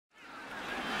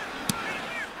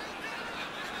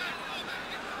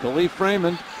Khalif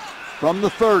Raymond from the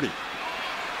 30.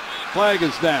 Flag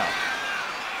is down.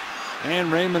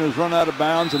 And Raymond has run out of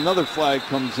bounds. Another flag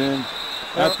comes in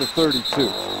at the 32.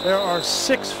 There are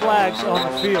 6 flags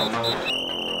on the field.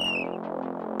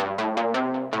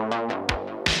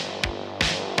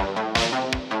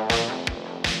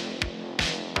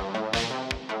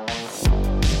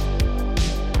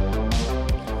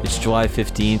 It's July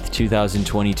 15th,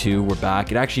 2022. We're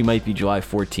back. It actually might be July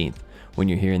 14th when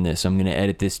you're hearing this. I'm going to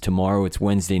edit this tomorrow. It's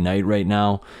Wednesday night right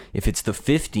now. If it's the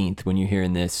 15th when you're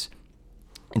hearing this,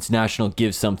 it's National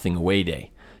Give Something Away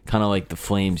Day. Kind of like the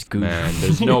Flames goof. Man,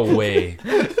 there's no way.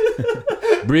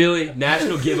 Really?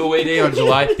 National Giveaway Day on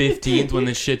July 15th when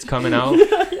this shit's coming out?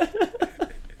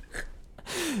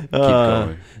 Keep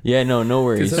going. Yeah, no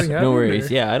worries. No worries.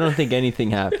 Or? Yeah, I don't think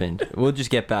anything happened. We'll just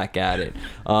get back at it.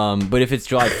 But if it's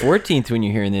July 14th when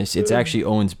you're hearing this, it's actually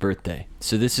Owen's birthday.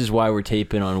 So this is why we're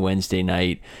taping on Wednesday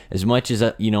night. As much as,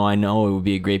 I know it would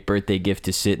be a great birthday gift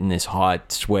to sit in this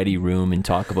hot, sweaty room and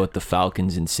talk about the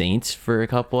Falcons and Saints for a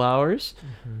couple hours.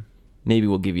 Mm-hmm. Maybe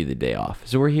we'll give you the day off.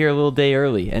 So we're here a little day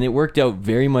early. And it worked out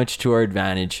very much to our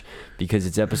advantage because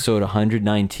it's episode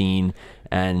 119.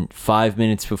 And 5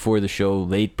 minutes before the show,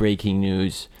 late breaking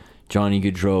news. Johnny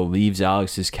Gaudreau leaves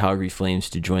Alex's Calgary Flames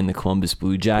to join the Columbus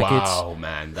Blue Jackets. Wow,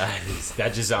 man, that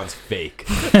just sounds fake.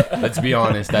 Let's be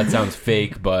honest, that sounds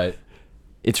fake, but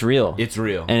it's real. It's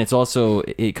real. And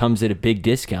it comes at a big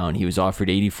discount. He was offered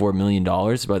 $84 million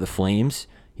by the Flames.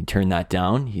 He turned that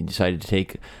down. He decided to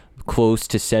take close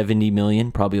to $70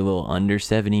 million, probably a little under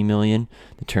 $70 million.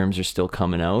 The terms are still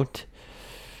coming out.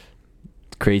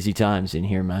 Crazy times in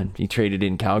here, man. He traded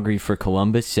in Calgary for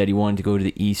Columbus, said he wanted to go to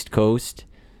the East Coast.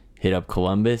 Hit up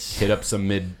Columbus. Hit up some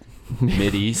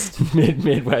Mid-East.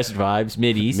 Midwest vibes.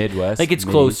 Mid-East. Midwest. Like it's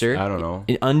closer. I don't know.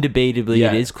 Undebatably,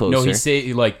 it is closer. No, he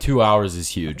say like 2 hours is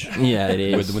huge. Yeah, it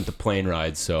is. With the plane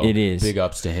ride, so it is. Big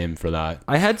ups to him for that.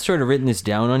 I had sort of written this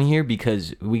down on here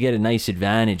because we get a nice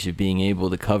advantage of being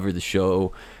able to cover the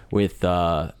show with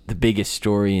the biggest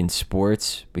story in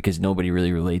sports because nobody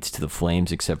really relates to the Flames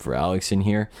except for Aleks in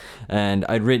here. And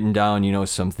I'd written down,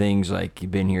 some things like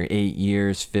you've been here 8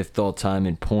 years, 5th all time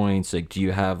in points. Like, do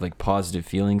you have like positive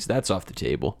feelings? That's off the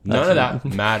table. None of that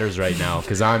matters right now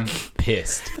because I'm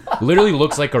pissed. Literally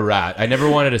looks like a rat. I never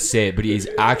wanted to say it, but he's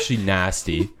actually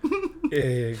nasty. Yeah, I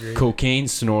agree. Cocaine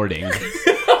snorting.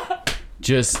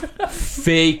 Just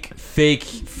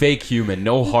fake human.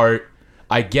 No heart.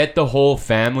 I get the whole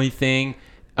family thing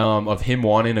of him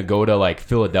wanting to go to like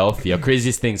Philadelphia.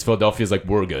 Craziest things, Philadelphia's like,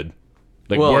 we're good.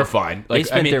 Like, we're fine. Like, they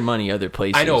spent their money other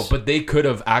places. I know, but they could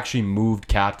have actually moved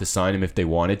Cap to sign him if they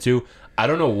wanted to. I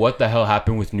don't know what the hell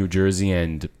happened with New Jersey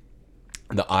and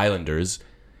the Islanders.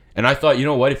 And I thought, you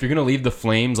know what? If you're going to leave the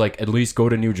Flames, like at least go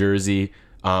to New Jersey.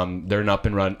 They're an up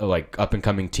and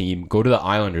coming team. Go to the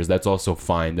Islanders. That's also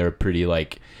fine. They're pretty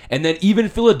and then even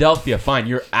Philadelphia, fine.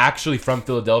 You're actually from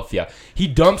Philadelphia. He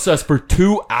dumps us for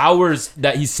 2 hours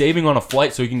that he's saving on a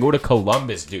flight so he can go to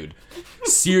Columbus, dude.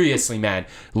 Seriously, man.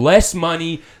 Less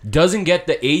money, doesn't get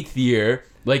the 8th year.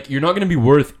 Like, you're not going to be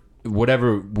worth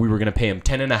whatever we were going to pay him,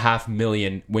 $10.5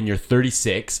 million when you're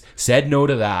 36. Said no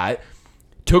to that.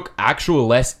 Took actual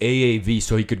less AAV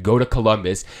so he could go to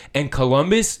Columbus. And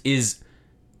Columbus is...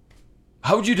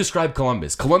 How would you describe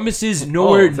Columbus? Columbus is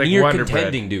nowhere near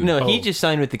contending, dude. No, he just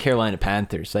signed with the Carolina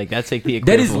Panthers. Like, that's like the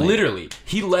equivalent. That is literally...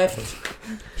 He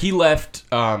left,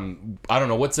 I don't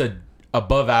know, what's a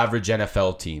above average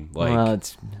NFL team?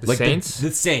 It's the Saints? The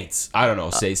Saints. I don't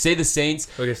know. Say the Saints.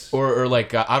 Okay. Or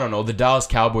I don't know, the Dallas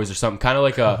Cowboys or something. Kind of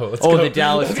like a... the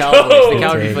Dallas Cowboys. The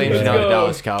Calgary Flames are now the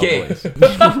Dallas Cowboys.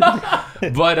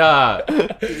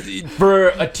 But for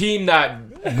a team that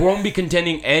won't be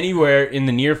contending anywhere in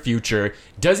the near future,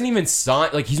 doesn't even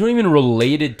sign, he's not even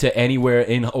related to anywhere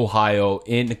in Ohio,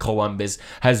 in Columbus,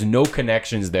 has no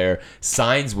connections there,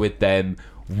 signs with them.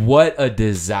 What a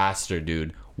disaster,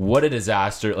 dude. What a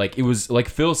disaster. It was, like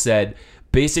Phil said,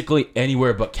 basically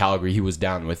anywhere but Calgary he was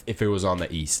down with if it was on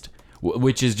the East.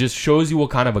 Which is just shows you what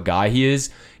kind of a guy he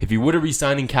is. If he would have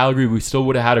re-signed in Calgary, we still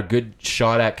would have had a good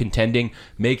shot at contending,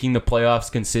 making the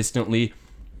playoffs consistently.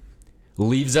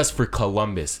 Leaves us for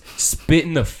Columbus. Spit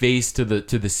in the face to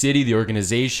the city, the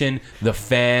organization, the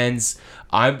fans.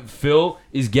 Phil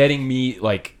is getting me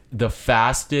the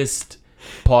fastest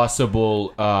possible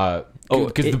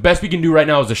because the best we can do right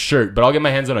now is a shirt, but I'll get my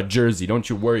hands on a jersey. Don't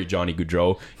you worry, Johnny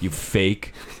Gaudreau. You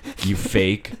fake.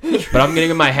 But I'm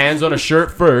getting my hands on a shirt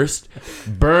first,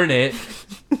 burn it,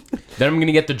 then I'm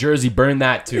gonna get the jersey, burn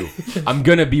that too. I'm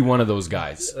gonna be one of those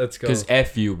guys. Let's go. Because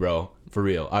F you, bro. For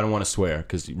real. I don't want to swear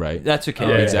because, right? That's okay.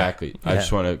 Yeah, exactly. I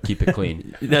just want to keep it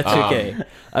clean. That's okay.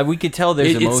 We could tell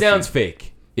there's emotion. It sounds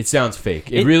fake. It sounds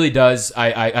fake. It really does.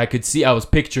 I could see. I was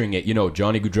picturing it.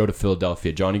 Johnny Gaudreau to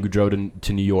Philadelphia, Johnny Gaudreau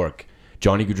to New York,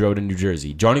 Johnny Gaudreau to New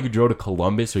Jersey, Johnny Gaudreau to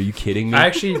Columbus. Are you kidding me? I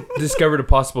actually discovered a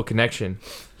possible connection.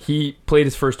 He played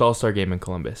his first All-Star game in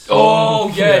Columbus.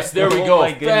 Oh, yes. There we go.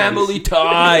 my goodness. Family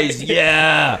ties.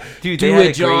 Yeah. Dude, Do they had it,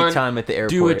 a John. great time at the airport.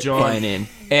 Do it, John. Flying in.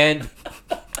 And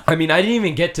I mean, I didn't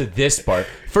even get to this part.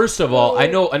 First of all, I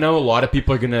know a lot of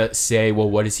people are gonna say, "Well,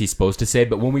 what is he supposed to say?"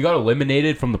 But when we got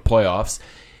eliminated from the playoffs,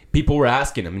 people were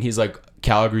asking him, and he's like,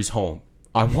 "Calgary's home.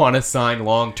 I want to sign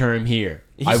long term here.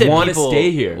 I want to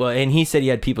stay here." Well, and he said he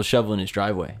had people shoveling his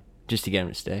driveway just to get him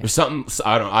to stay. Or something.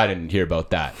 I didn't hear about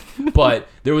that. But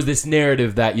there was this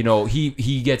narrative that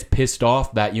he gets pissed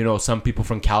off that some people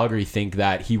from Calgary think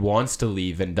that he wants to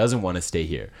leave and doesn't want to stay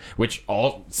here, which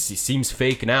all seems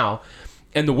fake now.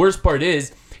 And the worst part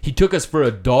is he took us for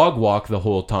a dog walk the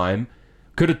whole time.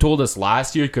 Could have told us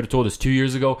last year. Could have told us 2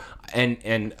 years ago.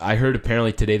 And I heard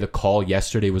apparently today the call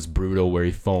yesterday was brutal, where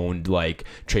he phoned like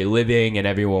Trey Living and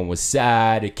everyone was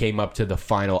sad. It came up to the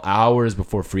final hours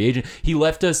before free agent. He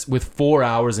left us with 4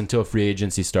 hours until free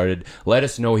agency started. Let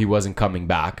us know he wasn't coming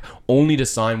back, only to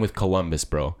sign with Columbus,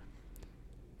 bro.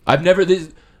 I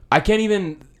can't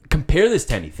even compare this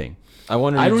to anything. I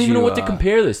don't even know what to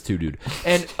compare this to, dude.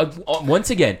 And once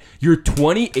again, you're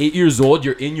 28 years old.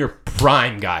 You're in your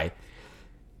prime, guy.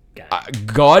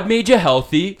 God made you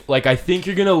healthy. Like, I think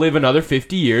you're going to live another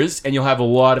 50 years, and you'll have a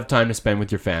lot of time to spend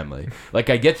with your family. Like,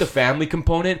 I get the family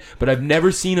component, but I've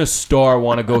never seen a star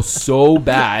want to go so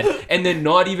bad and then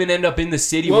not even end up in the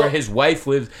city where his wife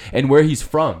lives and where he's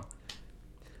from.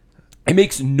 It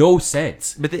makes no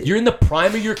sense. You're in the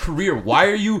prime of your career. Why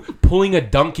are you pulling a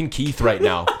Duncan Keith right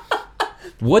now?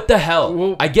 What the hell?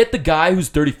 Well, I get the guy who's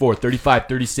 34, 35,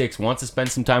 36, wants to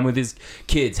spend some time with his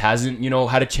kids, hasn't,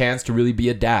 had a chance to really be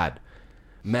a dad.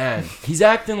 Man, he's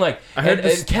acting like...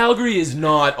 And Calgary is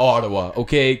not Ottawa,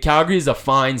 okay? Calgary is a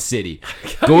fine city.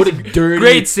 Go to dirty...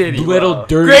 Great city. Little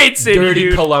dirty, Great city, dirty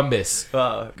dude. Columbus.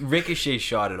 Ricochet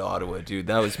shot at Ottawa, dude.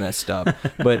 That was messed up.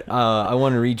 But I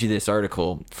want to read you this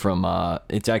article from...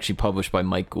 it's actually published by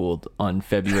Mike Gould on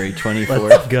February 24th.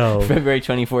 Let's go. February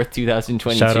 24th,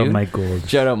 2022. Shout out Mike Gould.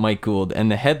 Shout out Mike Gould. And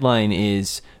the headline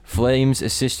is... Flames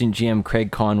assistant GM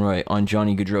Craig Conroy on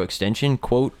Johnny Gaudreau extension.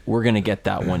 Quote, "We're going to get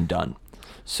that one done."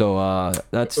 So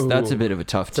that's a bit of a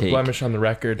tough take. It's a blemish on the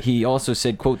record. He also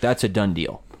said, quote, "That's a done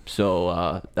deal."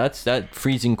 So that's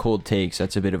freezing cold takes.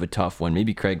 That's a bit of a tough one.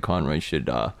 Maybe Craig Conroy should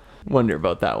wonder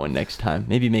about that one next time.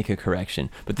 Maybe make a correction.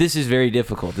 But this is very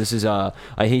difficult. This is I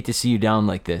hate to see you down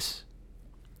like this.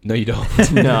 No, you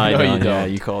don't. No, I don't. You don't. Yeah,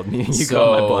 you called me. You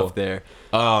called my bluff there.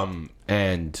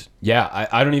 And yeah,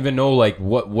 I don't even know, like,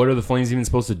 what are the Flames even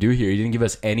supposed to do here? He didn't give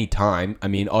us any time. I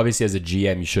mean, obviously as a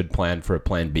GM, you should plan for a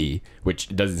plan B,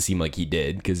 which doesn't seem like he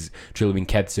did, because Trillman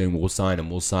kept saying, we'll sign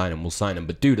him.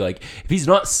 But dude, like, if he's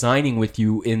not signing with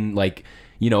you in, like,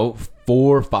 4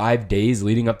 or 5 days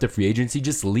leading up to free agency,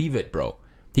 just leave it, bro.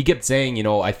 He kept saying,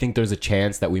 I think there's a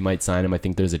chance that we might sign him. I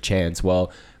think there's a chance.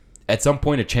 Well, at some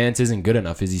point, a chance isn't good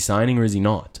enough. Is he signing or is he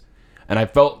not? And I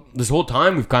felt this whole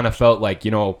time, we've kind of felt like,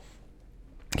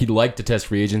 he'd like to test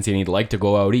free agency and he'd like to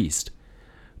go out east.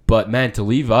 But, man, to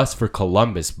leave us for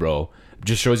Columbus, bro,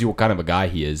 just shows you what kind of a guy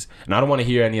he is. And I don't want to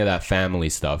hear any of that family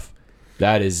stuff.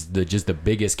 That is just the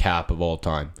biggest cap of all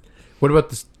time. What about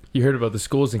this? You heard about the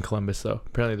schools in Columbus, though.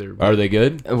 Apparently they're... Are they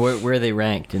good? Where are they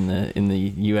ranked in the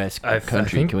U.S.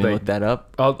 country? Can we look that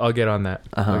up? I'll get on that.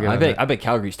 I bet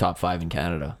Calgary's top 5 in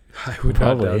Canada. I would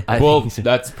probably. Well,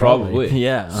 that's probably.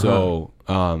 Yeah. So,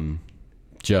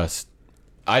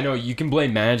 I know you can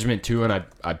blame management too, and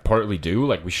I partly do.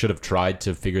 Like, we should have tried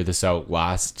to figure this out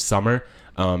last summer,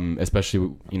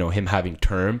 especially him having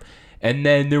term. And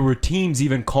then there were teams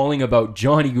even calling about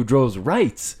Johnny Gaudreau's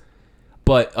rights.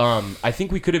 But I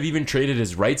think we could have even traded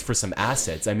his rights for some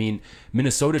assets. I mean,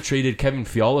 Minnesota traded Kevin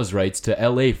Fiala's rights to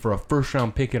LA for a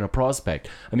first-round pick and a prospect.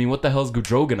 I mean, what the hell is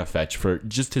Gaudreau going to fetch for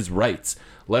just his rights,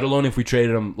 let alone if we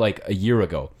traded him like a year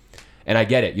ago? And I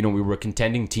get it. We were a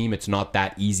contending team. It's not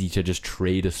that easy to just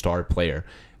trade a star player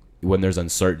when there's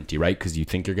uncertainty, right? Because you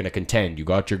think you're going to contend. You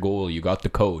got your goal. You got the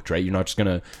coach, right? You're not just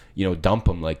going to, dump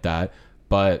him like that.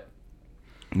 But,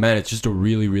 man, it's just a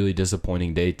really, really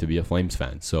disappointing day to be a Flames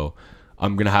fan. So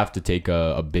I'm going to have to take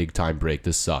a big-time break.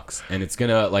 This sucks. And it's going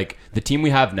to, like, the team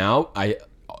we have now, a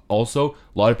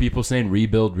lot of people saying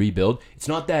rebuild. It's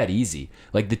not that easy.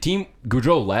 Like, the team,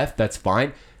 Gaudreau left, that's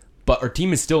fine. But our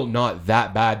team is still not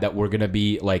that bad that we're going to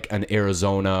be like an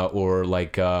Arizona or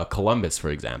like Columbus,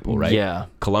 for example, right? Yeah.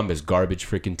 Columbus, garbage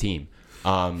freaking team.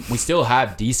 We still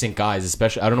have decent guys,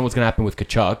 especially, I don't know what's going to happen with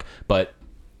Tkachuk, but,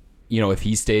 if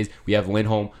he stays, we have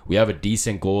Lindholm, we have a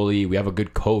decent goalie, we have a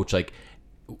good coach. Like,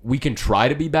 we can try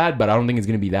to be bad, but I don't think it's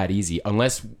going to be that easy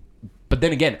unless. But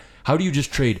then again, how do you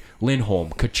just trade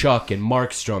Lindholm, Kachuk, and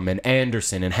Markstrom, and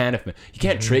Anderson, and Hanifman? You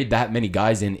can't trade that many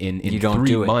guys in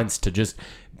 3 months to just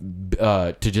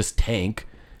tank.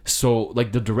 So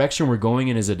like the direction we're going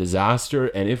in is a disaster.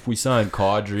 And if we sign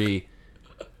Kadri,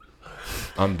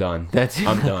 I'm done.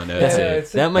 I'm done. That's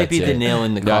it. That might be the nail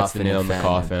in the coffin. That's the nail in the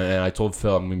coffin. And I told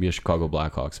Phil I'm gonna be a Chicago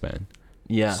Blackhawks fan.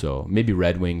 Yeah. So maybe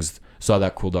Red Wings. Saw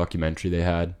that cool documentary they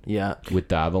had. Yeah. With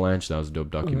the Avalanche. That was a dope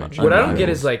documentary. What I don't get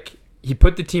is like he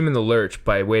put the team in the lurch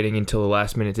by waiting until the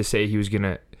last minute to say he was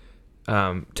gonna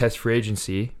test free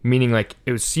agency, meaning like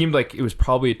seemed like it was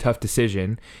probably a tough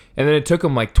decision, and then it took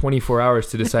him like 24 hours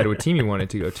to decide what team he wanted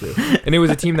to go to, and it was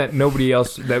a team that nobody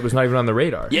else, that was not even on the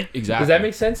radar. Yeah, exactly. Does that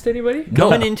make sense to anybody?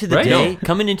 Coming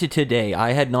into today,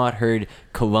 I had not heard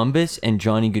Columbus and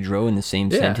Johnny Gaudreau in the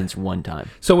same sentence one time.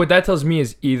 So what that tells me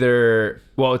is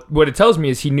what it tells me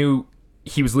is he knew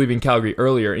he was leaving Calgary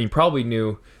earlier, and he probably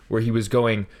knew where he was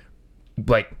going.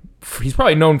 Like he's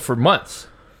probably known for months,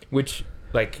 which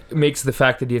like makes the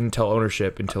fact that he didn't tell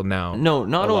ownership until now. No,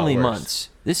 not only months.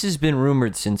 This has been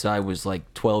rumored since I was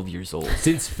like 12 years old.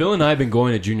 Since Phil and I have been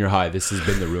going to junior high, this has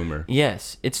been the rumor.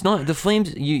 Yes, it's not the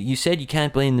Flames. You said you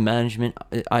can't blame the management.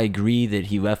 I agree that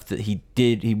he left. It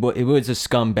was a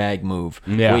scumbag move,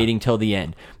 waiting till the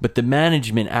end. But the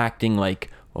management acting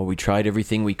like, oh, we tried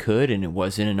everything we could and it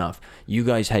wasn't enough. You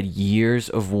guys had years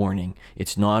of warning.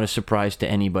 It's not a surprise to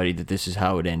anybody that this is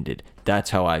how it ended.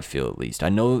 That's how I feel, at least. I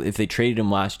know if they traded him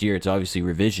last year, it's obviously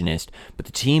revisionist, but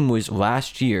the team was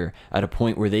last year at a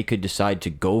point where they could decide to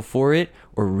go for it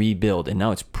or rebuild, and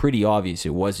now it's pretty obvious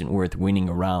it wasn't worth winning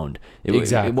a round. It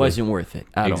wasn't worth it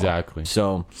at all. Exactly.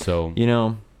 So, you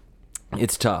know,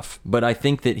 it's tough, but I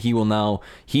think that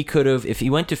he could have, if he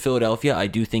went to Philadelphia, I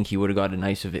do think he would have got a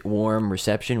nice, warm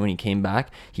reception when he came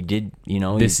back. He did,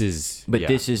 this is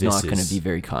not going to be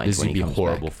very kind. This is going to be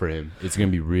horrible for him. It's going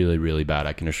to be really, really bad.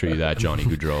 I can assure you that, Johnny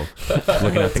Gaudreau.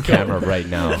 Looking at the camera right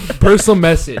now. Personal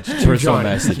message to Johnny.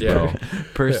 Message, bro.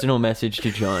 Personal message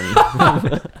to Johnny.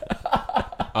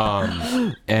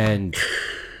 And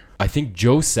I think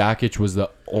Joe Sakic was the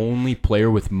only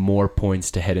player with more points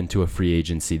to head into a free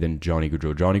agency than Johnny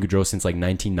Gaudreau. Johnny Gaudreau since like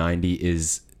 1990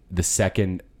 is the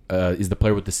second. Is the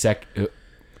player with the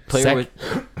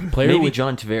maybe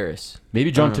John Tavares.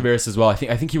 Maybe John Tavares as well. I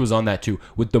think he was on that too,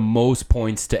 with the most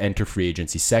points to enter free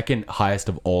agency, second highest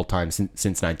of all time since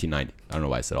 1990. I don't know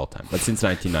why I said all time, but since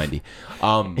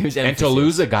 1990. And to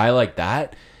lose a guy like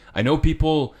that, I know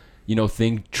people,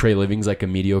 think Trey Living's like a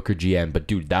mediocre GM, but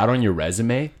dude, that on your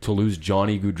resume, to lose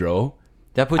Johnny Gaudreau,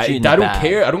 that puts you in the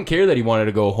bag. I don't care that he wanted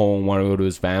to go home, wanted to go to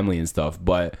his family and stuff,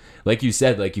 but like you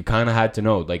said, like you kind of had to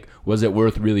know, like, was it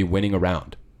worth really winning a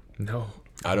round? No.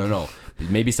 I don't know.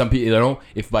 Maybe some people,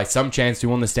 if by some chance he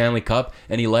won the Stanley Cup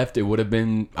and he left, it would have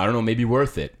been, I don't know, maybe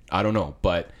worth it. I don't know,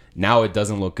 but now it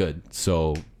doesn't look good.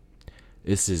 So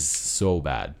this is so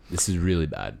bad. This is really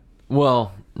bad.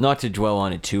 Well, not to dwell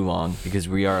on it too long because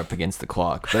we are up against the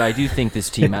clock, but I do think this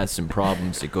team has some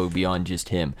problems that go beyond just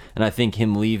him. And I think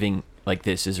him leaving like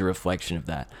this is a reflection of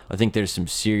that. I think there's some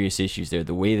serious issues there.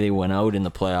 The way they went out in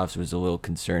the playoffs was a little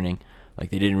concerning. Like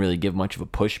they didn't really give much of a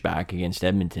pushback against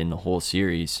Edmonton the whole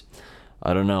series.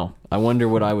 I don't know. I wonder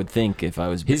what I would think if I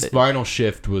was... His final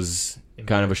shift was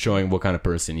kind of a showing what kind of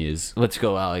person he is. Let's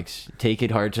go, Alex. Take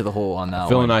it hard to the hole on that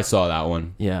Phil one. and I saw that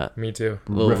one. Yeah. Me too.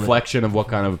 Reflection of what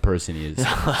kind of a person he is.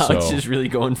 Alex is really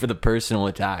going for the personal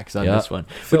attacks on this one.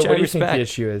 Phil, Which what I do you respect. think the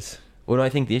issue is? What do I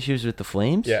think the issue is with the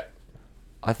Flames? Yeah.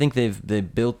 I think they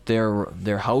built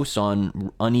their house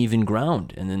on uneven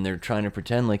ground, and then they're trying to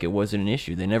pretend like it wasn't an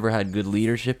issue. They never had good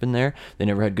leadership in there. They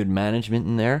never had good management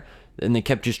in there, and they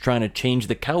kept just trying to change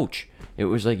the couch. It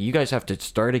was like, you guys have to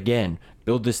start again,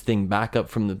 build this thing back up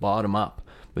from the bottom up.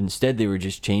 But instead, they were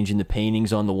just changing the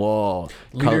paintings on the wall.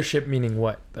 Leadership meaning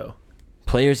what, though?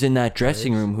 Players in that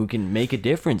dressing room who can make a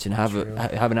difference and have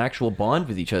an actual bond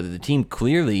with each other. The team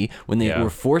clearly, when they were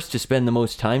forced to spend the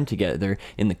most time together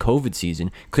in the COVID season,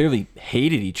 clearly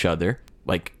hated each other.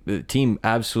 Like, the team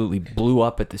absolutely blew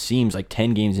up at the seams like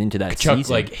 10 games into that Chuck,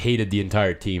 season. hated the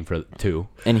entire team too.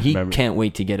 And he can't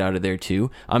wait to get out of there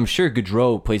too. I'm sure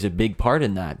Gaudreau plays a big part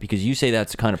in that, because you say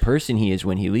that's the kind of person he is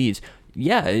when he leaves.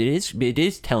 Yeah, it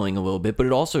is telling a little bit, but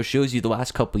it also shows you the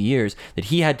last couple of years that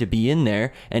he had to be in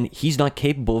there, and he's not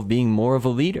capable of being more of a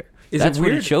leader. That's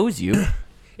what it shows you.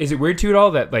 Is it weird to you at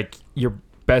all that like your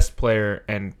best player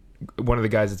and one of the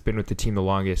guys that's been with the team the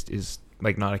longest is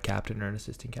like not a captain or an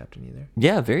assistant captain either?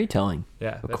 Yeah, very telling.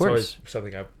 Yeah, of that's course. always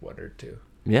something I've wondered too.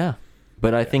 Yeah,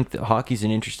 but I think that hockey's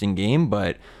an interesting game,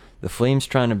 but the Flames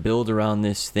trying to build around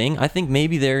this thing. I think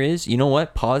maybe there is, you know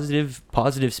what, positive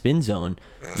spin zone.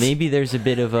 Maybe there's a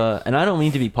bit of a, and I don't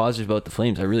mean to be positive about the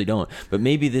Flames, I really don't, but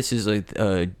maybe this is like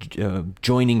a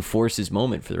joining forces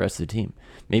moment for the rest of the team.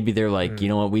 Maybe they're like, you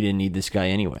know what, we didn't need this guy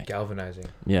anyway. Galvanizing.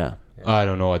 Yeah. I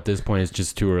don't know. At this point, it's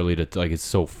just too early to like. It's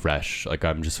so fresh. Like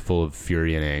I'm just full of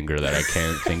fury and anger that I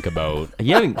can't think about.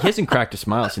 He hasn't cracked a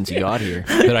smile since he got here.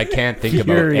 That I can't think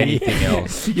about anything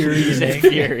else. Fury and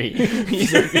fury.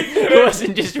 It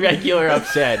wasn't just regular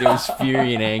upset. It was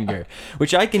fury and anger,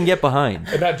 which I can get behind.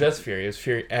 And not just fury. It was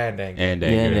fury and anger. And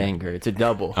anger. It's a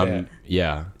double.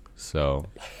 Yeah. So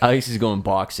Alex is going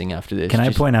boxing after this. Can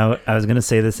I point out? I was going to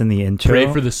say this in the intro.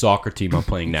 pray for the soccer team I'm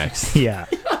playing next. Yeah.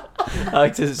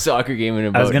 Alex has a soccer game in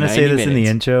about 90 minutes. I was going to say this in the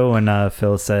intro when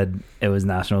Phil said it was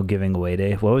National Giving Away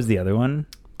Day. What was the other one?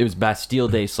 It was Bastille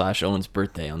Day / Owen's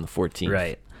birthday on the 14th.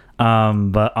 Right.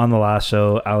 But on the last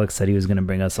show, Alex said he was going to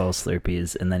bring us all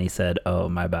Slurpees, and then he said, "Oh,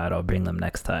 my bad, I'll bring them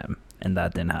next time." And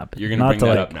that didn't happen. You're going to bring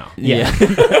that up now. Yeah.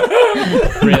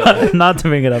 Really? Not to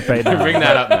bring it up right now. Bring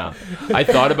that up now. I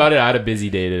thought about it. I had a busy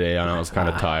day today and I was kind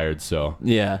of tired. So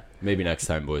Yeah. maybe next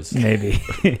time, boys. Maybe.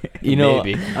 You know,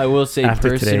 Maybe. I will say After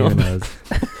personal. today, who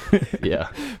knows? Yeah.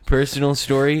 Personal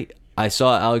story. I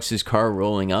saw Alex's car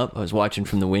rolling up. I was watching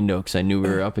from the window because I knew we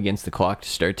were up against the clock to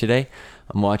start today.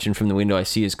 I'm watching from the window. I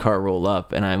see his car roll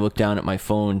up, and I look down at my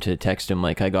phone to text him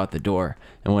like I got the door.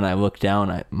 And when I look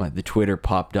down, the Twitter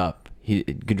popped up.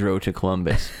 Gaudreau to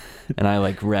Columbus, and I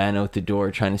like ran out the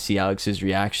door trying to see Alex's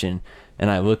reaction. And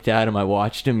I looked at him. I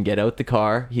watched him get out the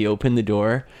car. He opened the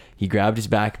door. He grabbed his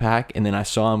backpack, and then I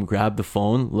saw him grab the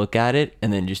phone, look at it,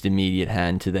 and then just immediate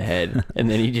hand to the head. And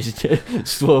then he just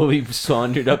slowly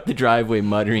sauntered up the driveway,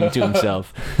 muttering to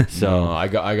himself. So No, I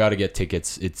got to get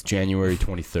tickets. It's January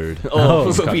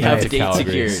 23rd. We have to date Calgary,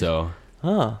 secured. So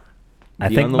I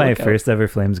Be think on the my lookout. first ever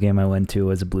Flames game I went to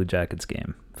was a Blue Jackets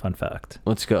game. Fun fact.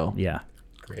 Let's go. Yeah.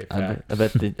 Great I fact.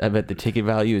 bet the ticket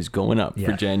value is going up for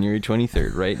Yeah. January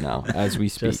 23rd right now as we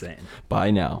speak. Just saying. By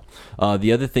now.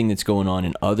 The other thing that's going on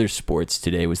in other sports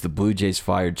today was the Blue Jays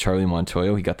fired Charlie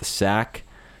Montoyo. He got the sack.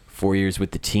 4 years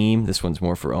with the team. This one's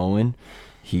more for Owen.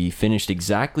 He finished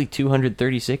exactly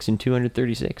 236 and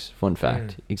 236. Fun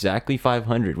fact. Exactly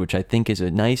 500, which I think is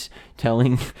a nice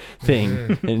telling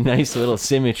thing. A nice little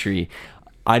symmetry.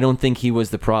 I don't think he was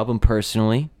the problem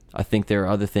personally. I think there are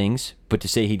other things, but to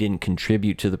say he didn't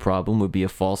contribute to the problem would be a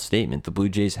false statement. The Blue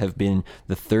Jays have been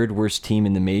the third worst team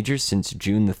in the majors since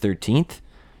June the 13th.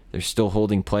 They're still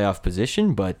holding playoff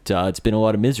position, but it's been a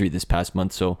lot of misery this past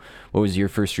month. So what was your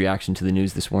first reaction to the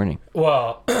news this morning?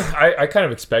 Well, I kind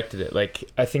of expected it. Like,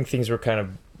 I think things were kind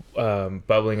of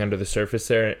bubbling under the surface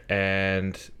there,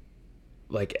 and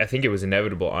like I think it was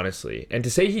inevitable, honestly. And to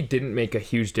say he didn't make a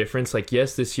huge difference, like,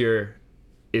 yes, this year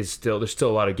there's still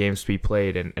a lot of games to be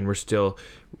played, and we're still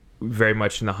very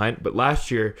much in the hunt. But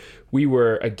last year we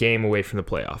were a game away from the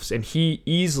playoffs, and he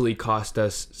easily cost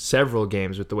us several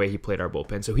games with the way he played our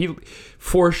bullpen. So he,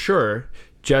 for sure,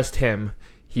 just him,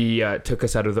 he took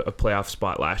us out of a playoff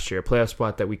spot last year, a playoff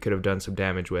spot that we could have done some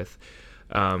damage with.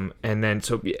 And then,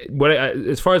 so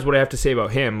as far as what I have to say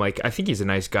about him, like, I think he's a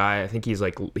nice guy. I think he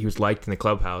was liked in the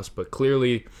clubhouse, but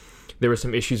clearly there were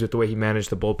some issues with the way he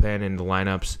managed the bullpen and the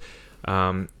lineups.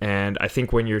 And I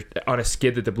think when you're on a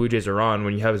skid that the Blue Jays are on,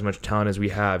 when you have as much talent as we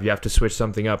have, you have to switch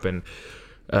something up, and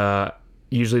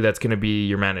usually that's going to be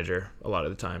your manager a lot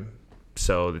of the time.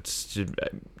 So it's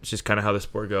just kind of how the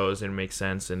sport goes, and it makes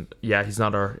sense. And yeah, he's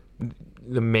not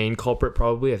the main culprit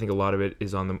probably. I think a lot of it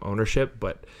is on the ownership,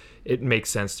 but it makes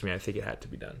sense to me. I think it had to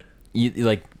be done.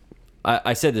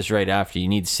 I said this right after. You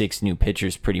need 6 new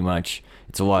pitchers pretty much.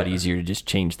 It's a lot easier to just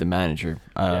change the manager.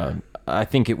 I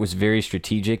think it was very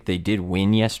strategic. They did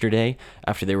win yesterday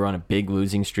after they were on a big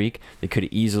losing streak. They could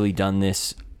have easily done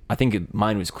this. I think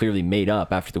mine was clearly made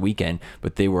up after the weekend,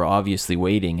 but they were obviously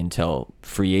waiting until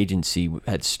free agency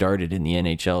had started in the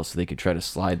NHL so they could try to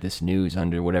slide this news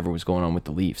under whatever was going on with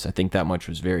the Leafs. I think that much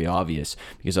was very obvious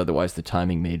because otherwise the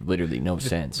timing made literally no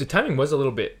sense. The timing was a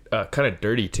little bit kind of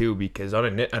dirty too, because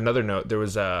on another note, there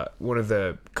was one of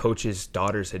the coach's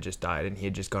daughters had just died, and he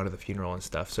had just gone to the funeral and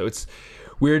stuff. So it's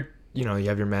weird, you know, you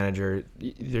have your manager,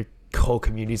 your whole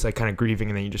community's like kind of grieving,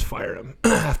 and then you just fire him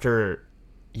after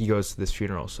he goes to this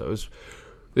funeral. So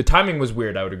the timing was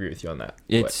weird. I would agree with you on that.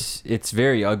 It's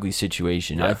very ugly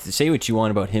situation. Yeah. I have to say what you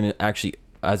want about him actually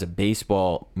as a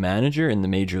baseball manager in the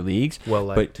major leagues,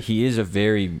 well-liked. but he is a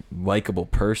very likable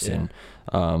person.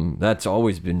 Yeah. That's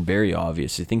always been very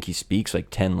obvious. I think he speaks like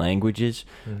 10 languages.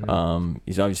 Mm-hmm.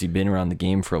 He's obviously been around the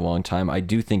game for a long time. I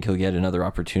do think he'll get another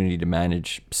opportunity to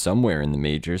manage somewhere in the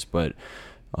majors, but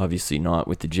Obviously not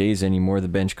with the Jays anymore. The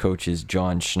bench coach is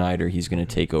John Schneider. He's going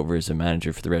to take over as a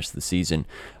manager for the rest of the season.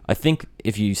 I think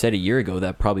if you said a year ago,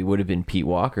 that probably would have been Pete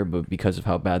Walker, but because of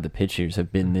how bad the pitchers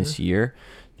have been this year,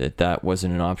 that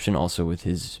wasn't an option. Also with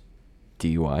his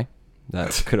DUI,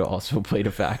 that could have also played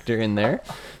a factor in there.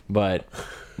 But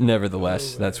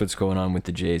nevertheless, that's what's going on with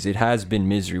the Jays. It has been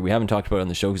misery. We haven't talked about it on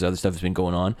the show because other stuff has been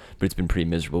going on, but it's been pretty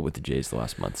miserable with the Jays the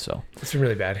last month. So It's been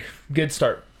really bad. Good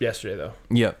start yesterday, though.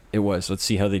 yeah, it was. Let's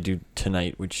see how they do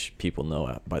tonight, which people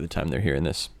know by the time they're hearing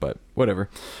this, but whatever.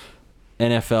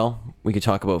 NFL, we could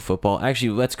talk about football. Actually,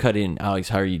 let's cut in. Alex,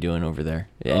 how are you doing over there?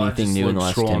 Anything new in the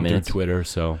last 10 minutes? Twitter,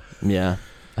 so Yeah.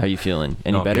 How are you feeling?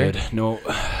 Any not better? good. No.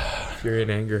 Fury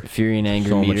and anger. Fury and anger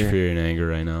So meter. much fear and anger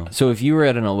right now. So if you were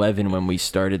at an 11 when we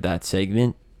started that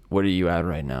segment, what are you at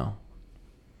right now?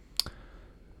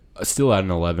 Still at an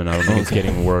 11. I don't know if it's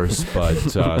getting worse, but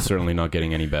certainly not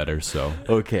getting any better. So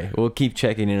Okay, we'll keep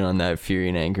checking in on that fury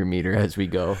and anger meter as we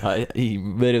go. He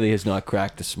literally has not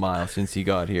cracked a smile since he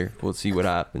got here. We'll see what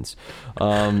happens.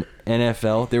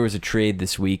 NFL, there was a trade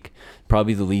this week,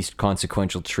 probably the least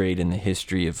consequential trade in the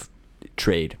history of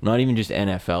trade. Not even just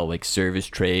NFL, like service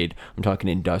trade. I'm talking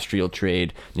industrial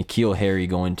trade. N'Keal Harry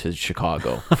going to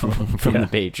Chicago from the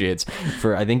Patriots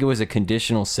for, I think it was a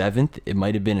conditional 7th. It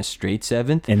might have been a straight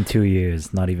 7th. In 2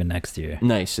 years, not even next year.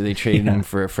 Nice. So they traded him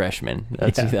for a freshman.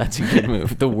 That's a good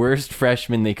move. The worst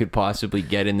freshman they could possibly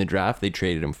get in the draft, they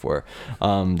traded him for.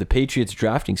 The Patriots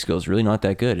drafting skill is really not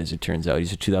that good, as it turns out.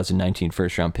 He's a 2019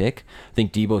 first round pick. I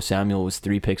think Deebo Samuel was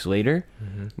 3 picks later.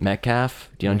 Metcalf,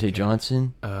 Deontay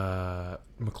Johnson,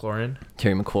 McLaurin.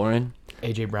 Terry McLaurin.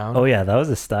 AJ Brown. Oh yeah, that was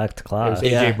a stacked It was class.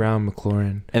 AJ Yeah. Brown,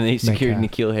 McLaurin. And they secured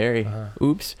Metcalf. N'Keal Harry.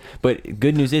 Oops. But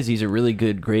good news is he's a really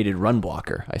good graded run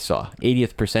blocker, I saw.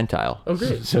 80th percentile. Oh,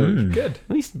 great. So Good. at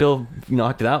least Bill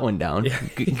knocked that one down. Yeah.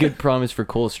 Good promise for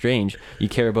Cole Strange. You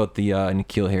care about the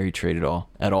N'Keal Harry trade at all?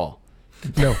 At all?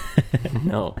 No.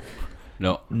 No.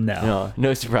 No.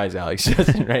 No surprise Alex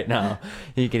doesn't right now.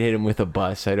 He could hit him with a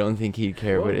bus. I don't think he'd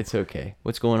care, but it's okay.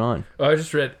 What's going on? Oh, I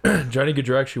just read Johnny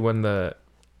Gaudreau actually won the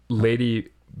Lady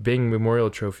Bing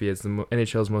Memorial Trophy as the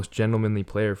NHL's most gentlemanly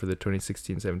player for the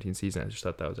 2016-17 season. I just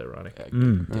thought that was ironic. take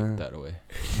that away.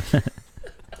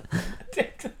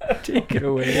 Take it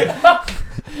away.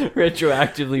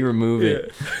 Retroactively remove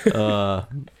it.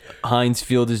 Heinz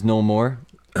Field is no more.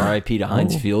 RIP to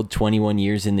Heinz Field, 21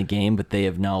 years in the game, but they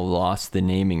have now lost the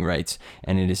naming rights,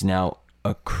 and it is now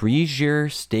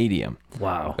Acrisure Stadium.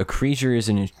 Wow. Acrisure is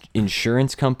an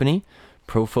insurance company.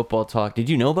 Pro Football Talk. Did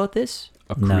you know about this?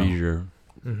 A No. Creature.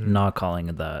 Not calling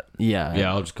it that. Yeah.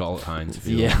 Yeah, I'll just call it Heinz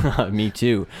Field. Yeah, me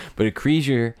too. But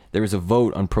Acrisure, there was a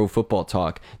vote on Pro Football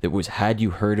Talk that was, had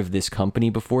you heard of this company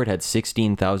before? It had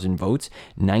 16,000 votes.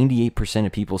 98%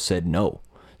 of people said no.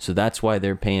 So that's why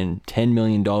they're paying $10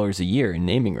 million a year in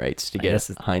naming rights to get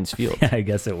Heinz Field. I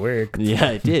guess it worked. Yeah,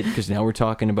 it did, because now we're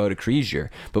talking about Acrisure.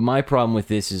 But my problem with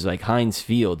this is, like, Heinz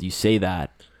Field, you say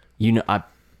that, you know,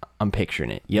 I'm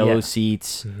picturing it. Yellow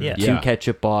seats, Yeah. 2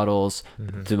 ketchup bottles,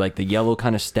 to like the yellow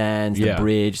kind of stands, the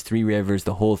bridge, 3 rivers,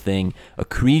 the whole thing.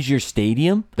 Acrisure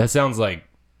Stadium. That sounds like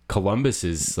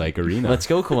Columbus's like arena. Let's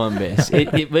go Columbus.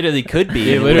 It literally could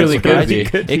be. It literally could be.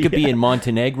 It could be in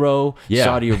Montenegro,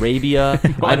 Saudi Arabia.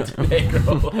 I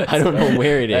don't know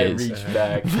where it is. Reach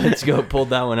back. Let's go. Pulled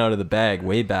that one out of the bag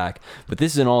way back. But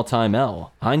this is an all-time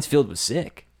L. Heinz Field was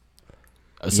sick.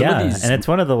 Some of these, and it's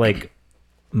one of the like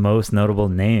most notable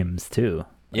names too.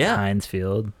 Like Yeah. Heinz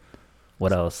Field.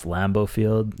 What else? Lambeau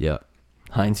Field. yeah.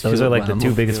 Heinz Those Field, are like the Lambeau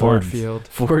 2 biggest Field, ones. Field.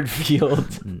 Ford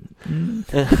Field.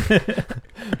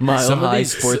 Mile Some of High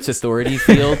these- Sports Authority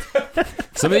Field.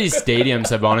 Some of these stadiums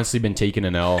have honestly been taking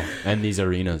an L, and these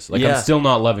arenas. Like Yeah. I'm still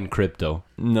not loving crypto.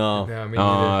 No. Yeah, me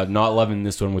neither. Not loving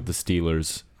this one with the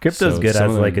Steelers. Crypto's So good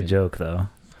some as of like a them- joke though.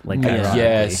 Like Yeah. ironically.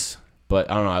 Yes, but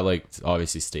I don't know. I liked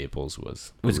obviously Staples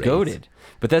was great. goated.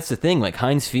 But that's the thing. Like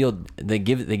Heinz Field, they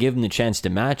give them the chance to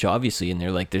match, obviously, and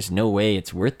they're like, "There's no way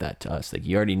it's worth that to us." Like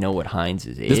you already know what Heinz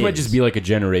is. This might just be like a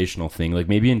generational thing. Like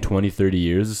maybe in 20, 30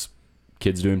 years,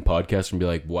 kids doing podcasts and be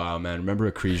like, "Wow, man,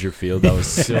 remember Acrisure Field? That was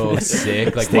so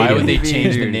sick. Like, why would they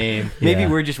change the name?" Maybe Yeah.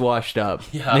 we're just washed up.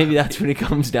 Yeah. Maybe that's what it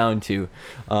comes down to.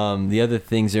 The other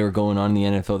things that were going on in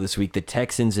the NFL this week, the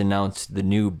Texans announced the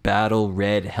new Battle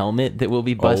Red helmet that will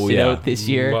be busted out this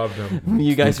year. Loved them.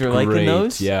 You guys were liking Great.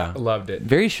 those? Yeah. Loved it.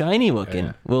 Very shiny looking.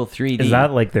 Yeah. Little 3D. Is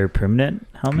that like their permanent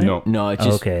helmet? No, it's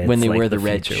just okay, when it's they like wear the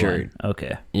red feature shirt. one.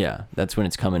 Okay. Yeah, that's when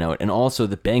it's coming out. And also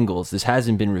the Bengals, this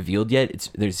hasn't been revealed yet.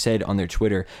 They said on their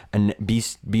Twitter, and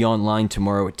be online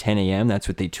tomorrow at 10 a.m. That's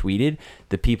what they tweeted.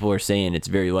 The people are saying it's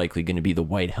very likely going to be the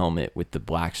white helmet with the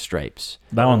black stripes.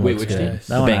 That one Wait, looks which good. team?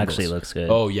 That one Bengals. actually looks good.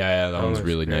 Oh yeah, that one's looks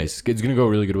really great. nice. It's gonna go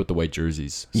really good with the white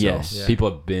jerseys. So Yes. people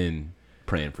have been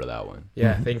praying for that one.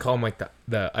 Yeah, they can call them like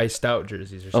the iced out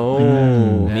jerseys or something.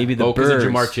 Oh, Yeah. maybe the Oh, because birds.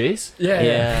 of Jamar Chase.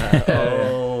 Yeah.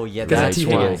 Oh, yeah. That's That's T.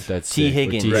 why. Higgins. That's T. it.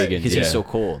 Higgins. T. Because Higgins, he's yeah. so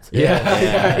cold.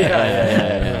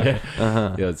 Yeah.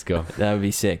 Uh-huh. Yeah, let's go. That would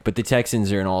be sick. But the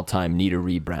Texans are an all-time need a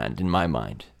rebrand in my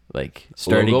mind. Like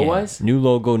start again. Logo-wise? New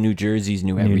logo, new jerseys,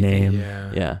 new everything. name.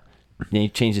 Yeah. Yeah.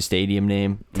 Change the stadium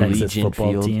name. Texas Legion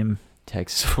football Field. team.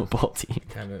 Texas football team.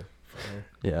 Kind of.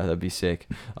 Yeah, that'd be sick.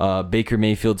 Baker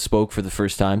Mayfield spoke for the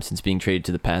first time since being traded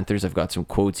to the Panthers. I've got some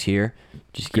quotes here.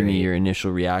 Just give me your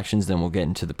initial reactions, then we'll get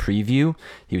into the preview.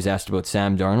 He was asked about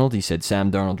Sam Darnold. He said,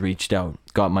 Sam Darnold reached out,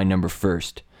 got my number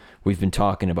first. We've been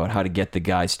talking about how to get the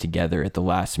guys together at the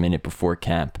last minute before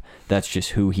camp. That's just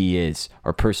who he is.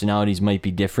 Our personalities might be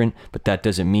different, but that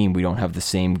doesn't mean we don't have the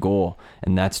same goal,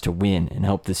 and that's to win and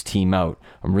help this team out.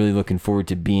 I'm really looking forward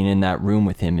to being in that room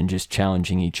with him and just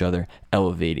challenging each other,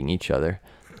 elevating each other.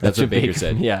 That's what Baker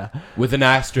said. Yeah. With an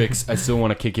asterisk, I still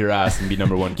want to kick your ass and be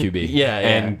number one QB. Yeah,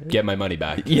 and get my money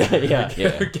back. Yeah.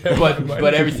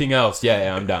 But everything else,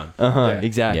 yeah, I'm down. Uh-huh, Yeah.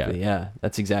 exactly. Yeah,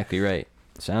 that's exactly right.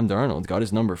 Sam Darnold got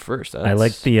his number first. I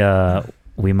like the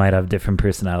we might have different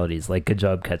personalities. Like, good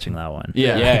job catching that one.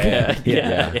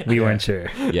 Yeah. We weren't sure.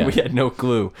 Yeah. We had no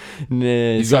clue.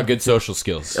 He's got good social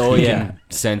skills. Oh, He yeah. can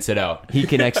sense it out. He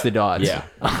connects the dots. Yeah.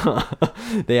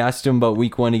 They asked him about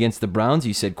week 1 against the Browns.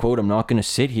 He said, quote, I'm not going to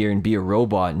sit here and be a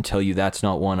robot and tell you that's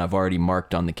not one I've already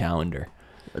marked on the calendar.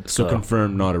 So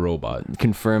confirmed, not a robot.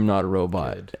 Confirmed, not a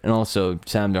robot. Good. And also,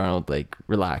 Sam Darnold, like,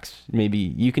 relax. Maybe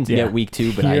you can Yeah. get week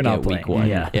 2, but You're I not get week playing. 1.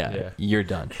 Yeah. Yeah. You're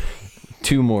done.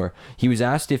 2 more. He was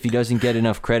asked if he doesn't get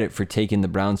enough credit for taking the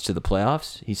Browns to the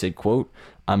playoffs. He said, quote,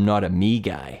 I'm not a me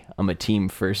guy. I'm a team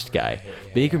first guy.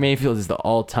 Baker Mayfield is the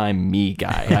all-time me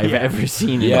guy I've ever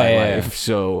seen in my life.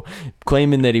 So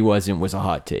claiming that he wasn't was a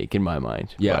hot take in my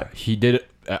mind. Yeah, he did it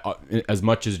as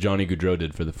much as Johnny Gaudreau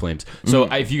did for the Flames. So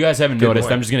if you guys haven't noticed,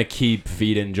 point. I'm just going to keep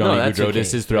feeding Johnny that's Gaudreau okay.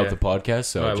 disses throughout Yeah. the podcast.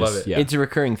 So No, I love it. Yeah. It's a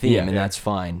recurring theme, Yeah. and that's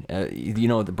fine.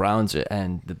 The Browns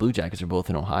and the Blue Jackets are both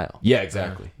in Ohio. Yeah,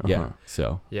 exactly. Yeah.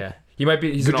 So Yeah. He might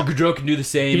be. He's an Gaudreau can do the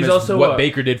same He's as also what a-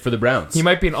 Baker did for the Browns. He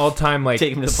might be an all-time like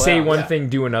Take him to the say playoffs. one Yeah. thing,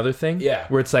 do another thing. Yeah.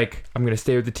 Where it's like I'm gonna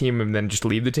stay with the team and then just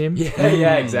leave the team.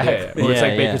 yeah, exactly. Or it's Yeah,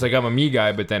 like Baker's yeah. like I'm a me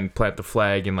guy, but then plant the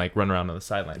flag and like run around on the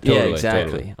sideline. Yeah, Totally,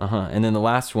 exactly. And then the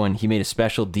last one, he made a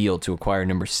special deal to acquire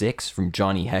number 6 from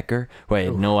Johnny Hecker, who I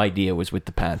had no idea was with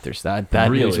the Panthers. That news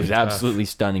Really was tough. absolutely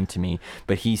stunning to me.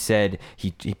 But he said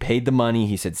he paid the money.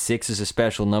 He said 6 is a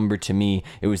special number to me.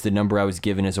 It was the number I was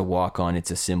given as a walk-on. It's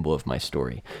a symbol of my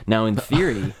story. Now, in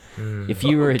theory, if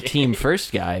you were a team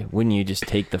first guy, wouldn't you just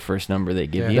take the first number they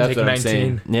give Yeah, you? That's take what I'm 19.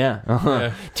 saying. Yeah.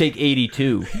 Yeah. Take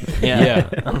 82.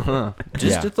 Yeah.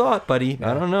 Just Yeah. a thought, buddy.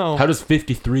 I don't know. How does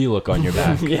 53 look on your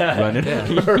back? Yeah, Running?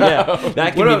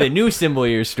 that can What be the new symbol of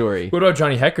your story. What about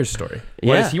Johnny Hecker's story?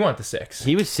 Why Yeah. does he want the 6?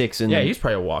 He was 6 in Yeah, he's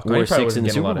probably a walk. wore 6 in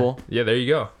the Super Bowl. Yeah, there you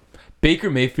go. Baker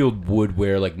Mayfield would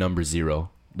wear like number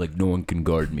 0. Like no one can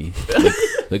guard me.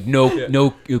 Like no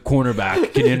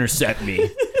cornerback can intercept me.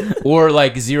 Or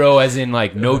like 0 as in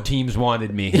like no teams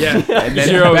wanted me. Yeah. And then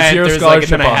Zero Panthers,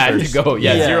 scholarship and then I had offers. to go.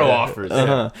 Yeah, Yeah. 0 offers.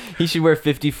 Uh-huh. He should wear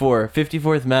 54.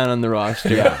 54th man on the roster.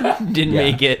 Didn't Yeah.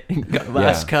 make it. Got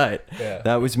last cut. Yeah.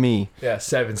 That was me. Yeah,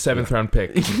 seventh round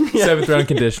pick, 7th round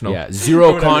conditional. Yeah,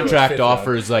 0 Going contract fifth round.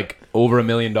 offers like over $1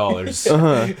 million.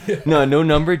 No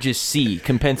number, just C.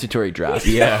 Compensatory draft.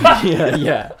 Yeah.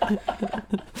 yeah.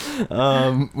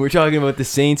 We're talking about the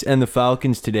Saints and the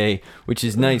Falcons today, which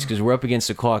is nice because we're up against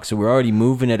the clock, so we're already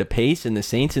moving at a pace. And the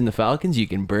Saints and the Falcons, you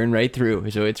can burn right through,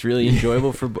 so it's really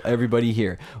enjoyable for everybody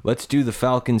here. Let's do the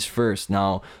Falcons first.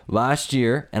 Now, last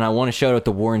year, and I want to shout out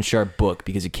the Warren Sharp book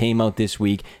because it came out this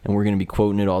week, and we're going to be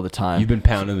quoting it all the time. You've been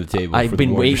pounding the table. I've for been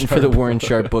the Warren waiting for Sharp the book. Warren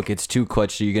Sharp book. It's too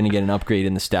clutch, so you're going to get an upgrade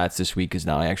in the stats this week because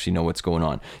now I actually know what's going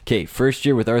on. Okay, first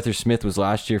year with Arthur Smith was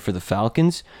last year for the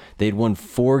Falcons. They'd won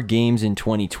 4 games in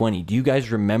 2020. Do you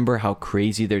guys remember how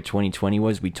crazy their 2020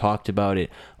 was? We talked about it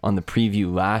on the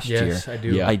preview last Yes, year. I do.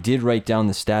 Yeah. I did write down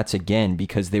the stats again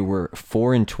because they were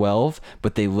 4-12,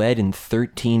 but they led in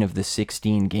 13 of the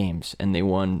 16 games and they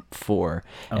won 4.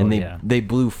 And Oh, yeah. they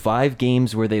blew 5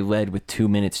 games where they led with 2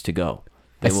 minutes to go.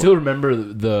 I still remember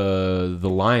the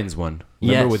Lions one.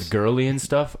 Remember with Gurley and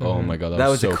stuff? Oh my god, that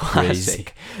was so a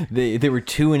classic. crazy. They were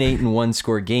 2-8 in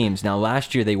one-score games. Now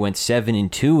last year they went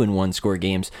 7-2 in one-score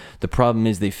games. The problem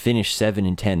is they finished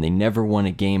 7-10. They never won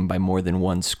a game by more than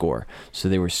one score. So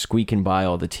they were squeaking by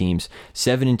all the teams.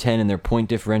 7-10, and their point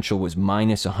differential was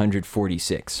minus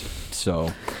 146.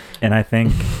 So, and I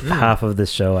think half of the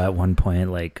show at one point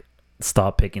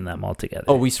stop picking them all together.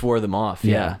 Oh, we swore them off.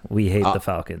 Yeah. We hate the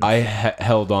Falcons. I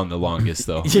held on the longest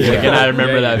though. And I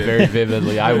remember that very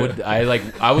vividly.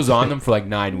 I was on them for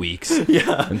 9 weeks.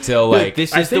 Yeah. Until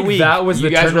this is the week. That was you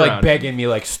the guys turnaround. were begging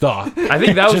me stop. I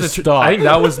think that was stop. I think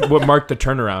that was what marked the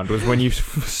turnaround, was when you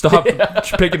stopped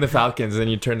picking the Falcons and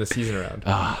you turned the season around.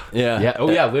 Yeah. Yeah. Oh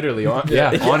yeah, literally.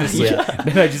 Honestly.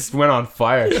 Then I just went on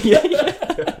fire.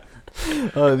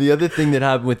 The other thing that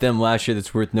happened with them last year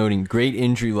that's worth noting, great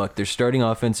injury luck. Their starting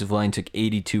offensive line took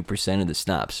 82% of the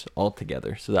snaps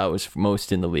altogether. So that was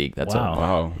most in the league. That's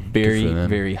Wow. very,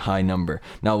 very high number.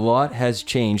 Now, a lot has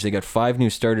changed. They got 5 new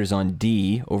starters on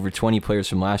D. Over 20 players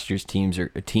from last year's team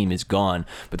is gone.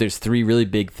 But there's 3 really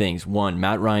big things. 1,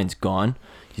 Matt Ryan's gone.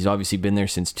 He's obviously been there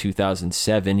since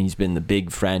 2007. He's been the big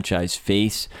franchise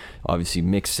face. Obviously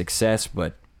mixed success,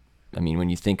 but I mean, when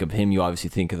you think of him, you obviously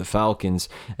think of the Falcons,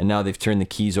 and now they've turned the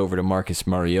keys over to Marcus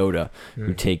Mariota,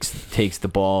 who takes the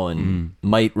ball and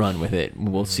might run with it.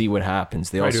 We'll see what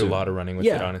happens. They I also do a lot of running with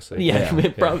it, honestly.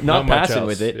 Not Not much passing else.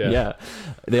 with it. Yeah.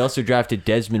 They also drafted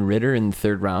Desmond Ridder in the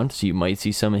 3rd round, so you might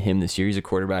see some of him this year. He's a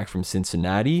quarterback from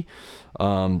Cincinnati.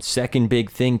 Second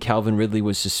big thing, Calvin Ridley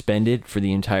was suspended for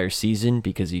the entire season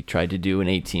because he tried to do an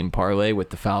 8-team parlay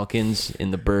with the Falcons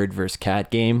in the Bird versus Cat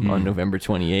game on November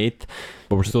 28th.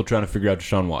 But we're still trying to figure out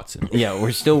Deshaun Watson. Yeah,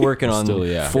 we're still working on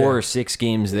 4 or 6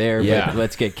 games there. Yeah. But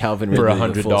let's get Calvin Ridley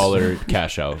For $100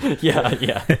 cash out.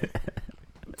 Yeah.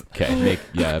 Okay,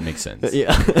 that makes sense.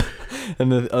 Yeah.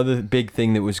 And the other big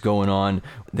thing that was going on,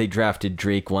 they drafted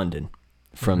Drake London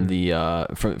from the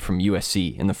from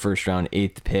USC in the 1st round,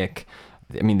 8th pick.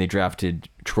 I mean, they drafted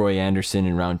Troy Anderson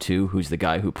in round 2, who's the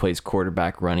guy who plays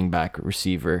quarterback, running back,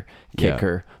 receiver,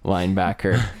 kicker,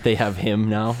 linebacker. They have him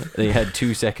now. They had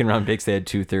 2 second-round picks. They had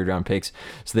 2 third-round picks.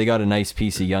 So they got a nice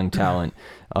piece of young talent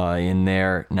in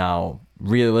there. Now,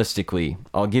 realistically,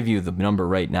 I'll give you the number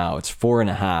right now. It's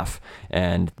 4.5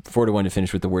 and 4-1 to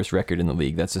finish with the worst record in the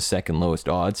league. That's the second lowest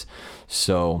odds.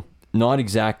 So not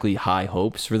exactly high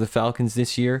hopes for the Falcons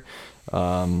this year.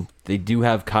 They do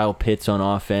have Kyle Pitts on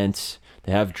offense.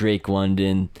 They have Drake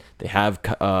London. They have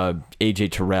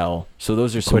AJ Terrell. So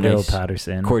those are some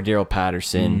Cordero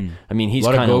Patterson. I mean, he's a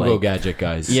lot of kind of go-go gadget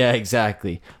guys. Yeah,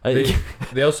 exactly.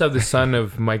 They also have the son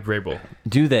of Mike Vrabel.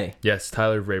 Do they? Yes,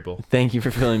 Tyler Vrabel. Thank you for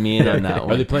filling me in on that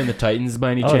one. Are they playing the Titans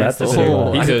by any Oh, chance? that's a big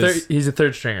one. He's a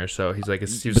third stringer, so he's like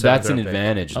But that's an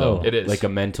advantage, though. Oh. It is. Like a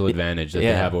mental advantage that they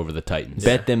have over the Titans.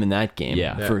 Bet them in that game,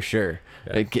 for sure.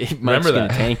 Mike's going to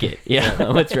tank it. Yeah,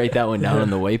 let's write that one down on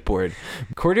the whiteboard.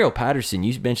 Cordero Patterson,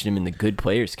 you mentioned him in the good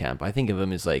players camp. I think of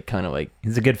him as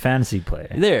he's a good fantasy player.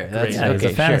 That's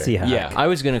he's a fantasy hack. Yeah, I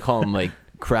was going to call him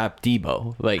crap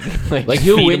Debo. Like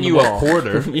he'll win you a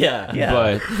quarter. yeah.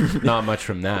 But not much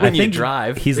from that. When you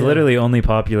drive. He's literally only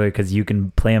popular because you can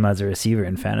play him as a receiver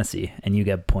in fantasy and you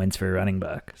get points for a running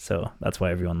back. So that's why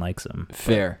everyone likes him.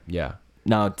 Fair. Yeah.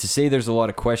 Now, to say there's a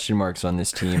lot of question marks on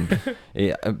this team,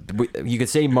 you could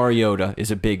say Mariota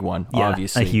is a big one,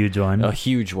 obviously. A huge one. A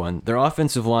huge one. Their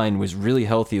offensive line was really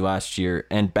healthy last year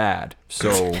and bad,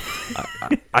 so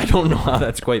I don't know how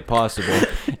that's quite possible.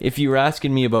 If you were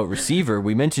asking me about receiver,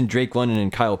 we mentioned Drake London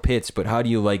and Kyle Pitts, but how do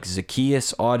you like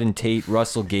Zacchaeus, Auden Tate,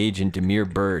 Russell Gage, and Demir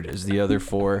Bird as the other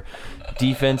 4?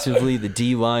 Defensively, the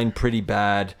D-line, pretty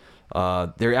bad.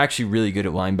 They're actually really good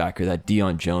at linebacker. That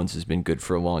Deion Jones has been good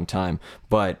for a long time.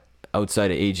 But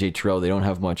outside of AJ Terrell, they don't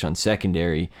have much on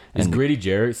secondary. Is Grady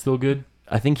Jarrett still good?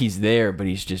 I think he's there, but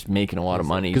he's just making a lot of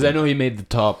money. Because I know he made the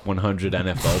top 100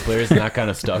 NFL players, and that kind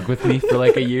of stuck with me for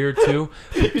a year or 2.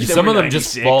 Some of them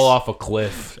just fall off a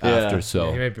cliff after.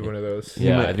 So he might be one of those.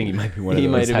 I think he might be one of those. He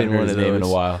might have been one of those in a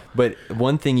while. But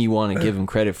one thing you want to give him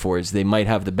credit for is they might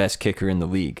have the best kicker in the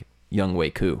league, Young Wei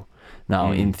Koo.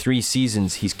 Now, in 3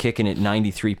 seasons, he's kicking at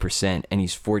 93%, and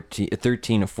he's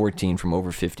 13 of 14 from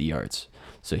over 50 yards.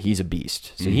 So he's a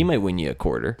beast. So he might win you a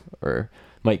quarter, or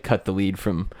might cut the lead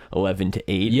from 11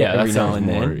 to 8 every now and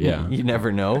then. Yeah. You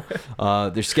never know.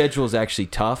 Their schedule is actually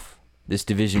tough. This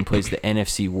division plays the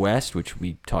NFC West, which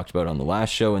we talked about on the last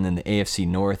show, and then the AFC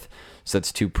North. So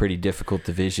that's 2 pretty difficult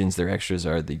divisions. Their extras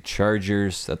are the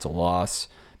Chargers. That's a loss.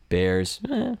 Bears.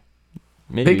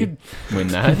 Maybe. They could win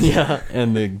that. Yeah,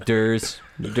 and the Durs,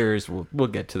 we'll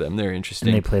get to them. They're And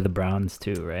interesting. they play the Browns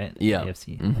too, right? Yeah.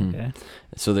 AFC. Mhm. Okay.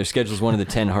 So their schedule is one of the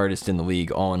 10 hardest in the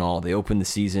league, all in all. They opened the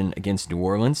season against New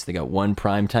Orleans. They got one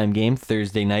primetime game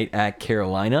Thursday night at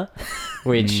Carolina,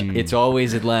 which it's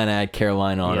always Atlanta at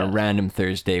Carolina on a random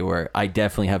Thursday where I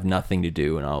definitely have nothing to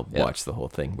do and I'll watch the whole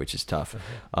thing, which is tough.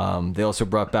 They also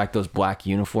brought back those black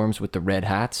uniforms with the red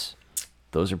hats.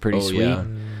 Those are pretty sweet. Yeah.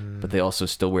 But they also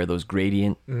still wear those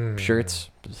gradient shirts.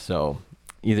 So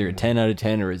either a 10 out of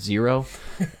 10 or a 0.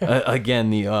 Again,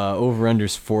 the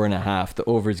over-under's 4.5. The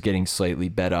over's getting slightly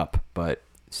bet up, but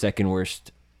second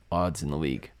worst odds in the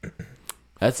league.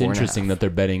 That's 4.5. interesting that they're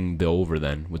betting the over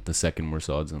then with the second worst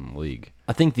odds in the league.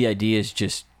 I think the idea is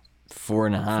just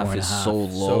 4.5 is so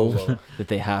low that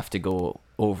they have to go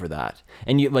over that.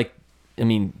 And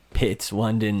Pitts,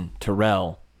 London,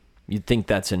 Terrell, you'd think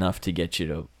that's enough to get you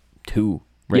to 2.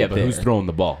 Right but there. who's throwing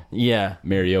the ball? Yeah.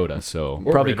 Mariota, so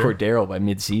Probably Ritter. Cordero by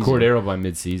midseason. Cordero by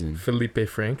midseason. Felipe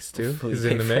Franks too is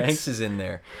Felipe in the mix. Franks is in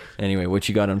there. Anyway, what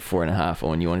you got on 4.5?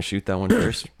 Owen, you want to shoot that one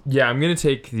first? Yeah, I'm gonna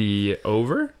take the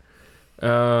over.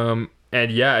 And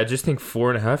yeah, I just think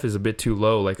 4.5 is a bit too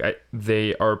low. Like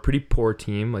they are a pretty poor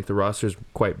team. Like the roster's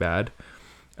quite bad.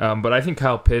 But I think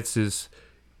Kyle Pitts is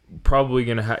probably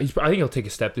gonna have. I think he'll take a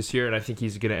step this year, and I think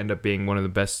he's gonna end up being one of the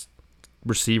best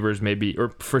receivers, maybe, or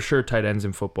for sure tight ends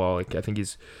in football. Like I think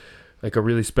he's like a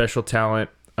really special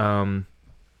talent. I'm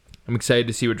excited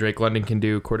to see what Drake London can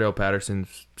do. Cordell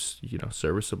Patterson's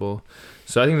serviceable.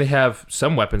 So I think they have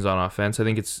some weapons on offense. I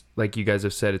think it's like you guys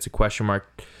have said, it's a question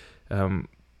mark.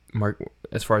 Mark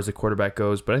as far as the quarterback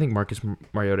goes, but I think Marcus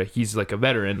Mariota, he's like a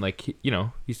veteran. Like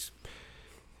he'll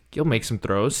make some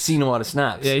throws. Seen a lot of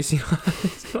snaps. Yeah, he's seen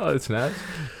a lot of snaps.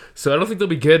 So I don't think they'll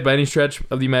be good by any stretch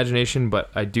of the imagination, but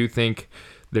I do think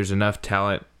there's enough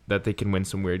talent that they can win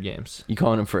some weird games. You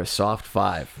calling him for a soft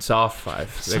 5? Soft 5. Like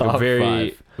Soft a very,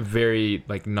 5. very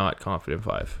like not confident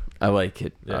 5. I like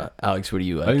it. Yeah. Alex, what do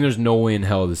you like? I think there's no way in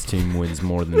hell this team wins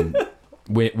more than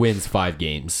wins 5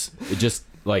 games. It just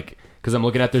like because I'm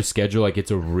looking at their schedule, like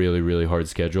it's a really really hard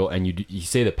schedule, and you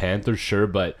say the Panthers, sure,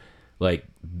 but like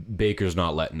Baker's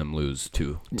not letting them lose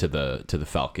to the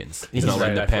Falcons. He's not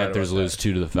letting the Panthers lose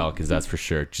 2 to the Falcons. That's for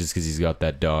sure. Just because he's got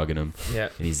that dog in him. Yeah,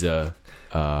 and he's a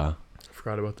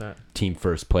forgot about that. Team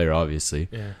first player, obviously.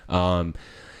 Yeah.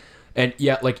 And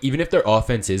yeah, like even if their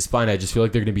offense is fine, I just feel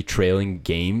like they're going to be trailing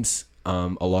games a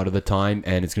lot of the time,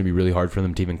 and it's going to be really hard for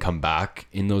them to even come back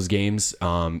in those games.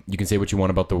 You can say what you want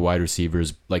about the wide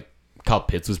receivers. Like Kyle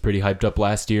Pitts was pretty hyped up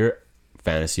last year.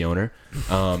 Fantasy owner,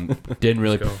 didn't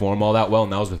really perform all that well,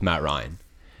 and that was with Matt Ryan.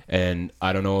 And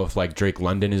I don't know if like Drake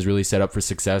London is really set up for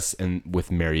success, and with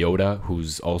Mariota,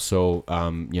 who's also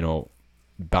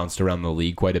bounced around the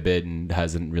league quite a bit and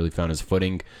hasn't really found his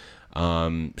footing.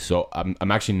 So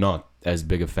I'm actually not as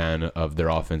big a fan of their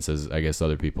offense as I guess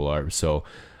other people are. So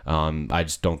I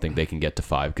just don't think they can get to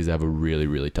 5 because they have a really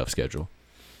really tough schedule.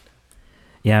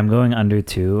 Yeah, I'm going under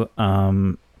 2.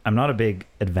 I'm not a big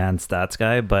advanced stats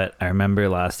guy, but I remember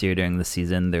last year during the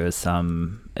season, there was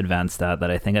some advanced stat that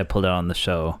I think I pulled out on the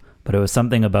show, but it was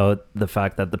something about the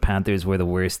fact that the Panthers were the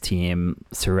worst team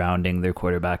surrounding their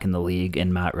quarterback in the league,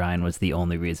 and Matt Ryan was the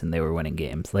only reason they were winning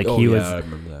games. Like he was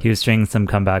stringing some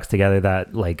comebacks together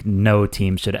that like no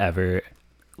team should ever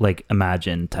like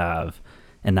imagine to have.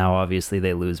 And now obviously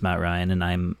they lose Matt Ryan, and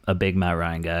I'm a big Matt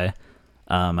Ryan guy.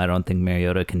 I don't think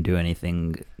Mariota can do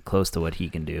anything close to what he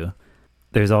can do.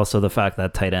 There's also the fact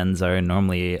that tight ends are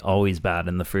normally always bad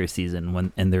in the first season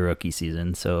when in their rookie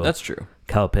season. So that's true.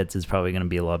 Kyle Pitts is probably going to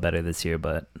be a lot better this year,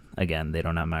 but again, they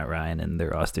don't have Matt Ryan and their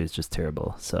roster is just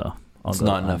terrible. So it's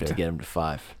not enough to get him to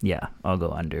 5. Yeah, I'll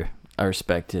go under. I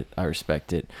respect it.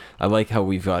 I like how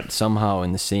we've got somehow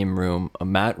in the same room a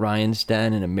Matt Ryan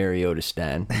stan and a Mariota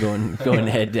stan going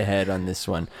head to head on this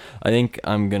one. I think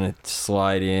I'm gonna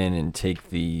slide in and take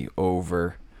the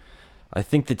over. I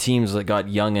think the team's got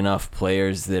young enough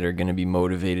players that are going to be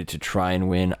motivated to try and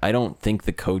win. I don't think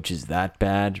the coach is that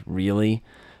bad, really.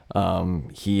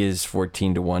 He is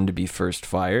 14-1 to be first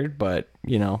fired, but,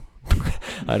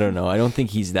 I don't know. I don't think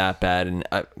he's that bad, and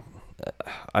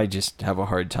I just have a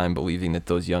hard time believing that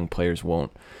those young players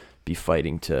won't be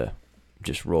fighting to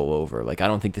just roll over. Like, I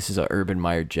don't think this is a Urban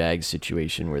Meyer Jags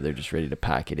situation where they're just ready to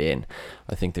pack it in.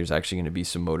 I think there's actually going to be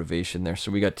some motivation there.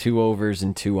 So we got 2 overs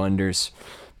and 2 unders.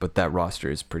 But that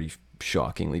roster is pretty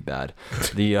shockingly bad.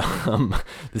 The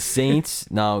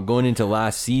Saints, now going into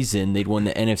last season, they'd won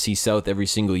the NFC South every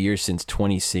single year since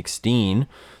 2016.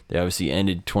 They obviously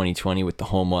ended 2020 with the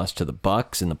home loss to the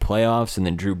Bucks in the playoffs, and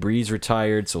then Drew Brees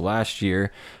retired. So last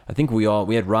year, I think we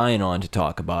had Ryan on to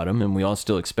talk about him, and we all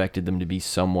still expected them to be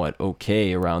somewhat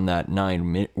okay around that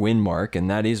 9-win mark, and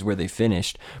that is where they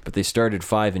finished. But they started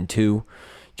 5-2.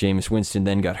 Jameis Winston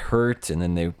then got hurt, and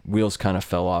then the wheels kind of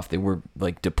fell off. They were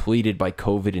like depleted by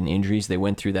COVID and injuries. They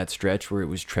went through that stretch where it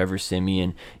was Trevor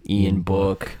Siemian, Ian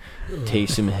Book,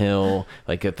 Taysom Hill,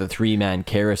 like at the 3-man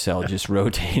carousel just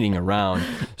rotating around.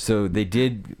 So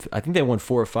I think they won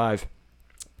 4 or 5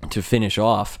 to finish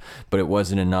off, but it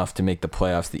wasn't enough to make the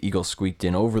playoffs. The Eagles squeaked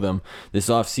in over them. This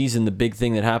offseason, the big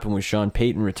thing that happened was Sean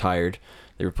Payton retired.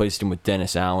 They replaced him with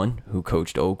Dennis Allen, who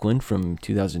coached Oakland from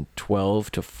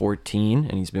 2012 to 14,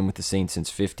 and he's been with the Saints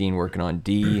since 15, working on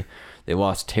D. They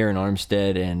lost Terron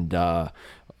Armstead and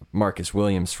Marcus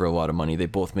Williams for a lot of money. They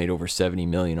both made over $70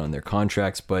 million on their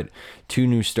contracts, but 2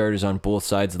 new starters on both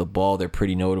sides of the ball. They're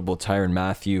pretty notable. Tyrann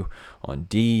Mathieu on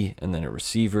D, and then a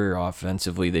receiver.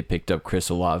 Offensively, they picked up Chris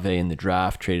Olave in the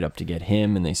draft, traded up to get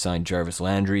him, and they signed Jarvis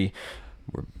Landry.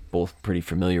 We're both pretty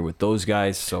familiar with those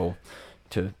guys, so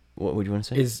what would you want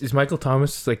to say? Is Michael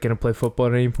Thomas like going to play football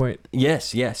at any point?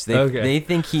 Yes. They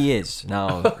think he is.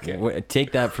 Now,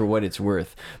 take that for what it's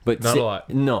worth. But not a lot.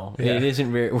 No, yeah. It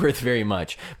isn't worth very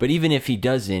much. But even if he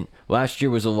doesn't, last year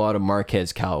was a lot of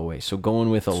Marquez Callaway. So going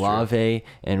with Olave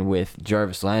and with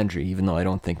Jarvis Landry, even though I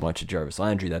don't think much of Jarvis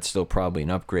Landry, that's still probably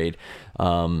an upgrade.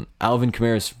 Alvin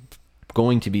Kamara's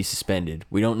going to be suspended.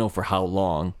 We don't know for how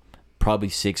long. Probably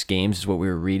 6 games is what we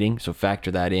were reading, so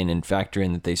factor that in, and factor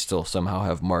in that they still somehow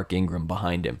have Mark Ingram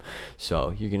behind him,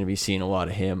 so you're going to be seeing a lot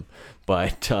of him.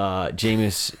 But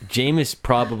Jameis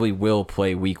probably will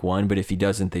play week 1, but if he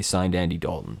doesn't, they signed Andy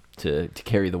Dalton to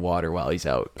carry the water while he's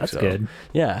out. That's good.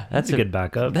 Yeah, that's a good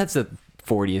backup. That's the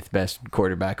 40th best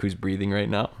quarterback who's breathing right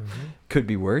now. Could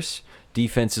be worse.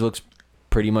 Defense looks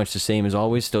pretty much the same as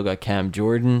always. Still got Cam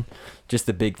Jordan. Just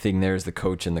the big thing there is the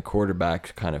coach and the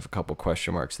quarterback, kind of a couple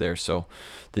question marks there. So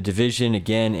the division,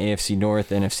 again, AFC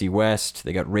North, NFC West,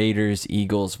 they got Raiders,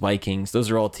 Eagles, Vikings.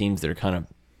 Those are all teams that are kind of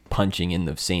punching in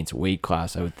the Saints weight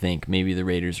class, I would think. Maybe the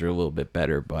Raiders are a little bit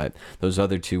better, but those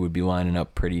other two would be lining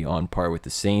up pretty on par with the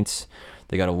Saints.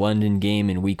 They got a London game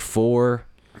in week 4.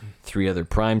 3 other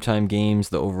primetime games.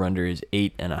 The over-under is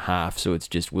 8.5. So it's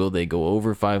just, will they go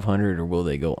over 500 or will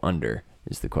they go under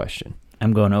is the question.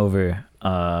 I'm going over.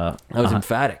 That was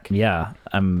emphatic. Yeah,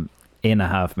 I'm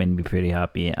 8.5 made me pretty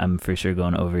happy. I'm for sure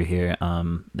going over here.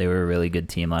 They were a really good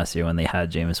team last year when they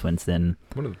had Jameis Winston.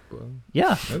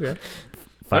 Yeah. Okay.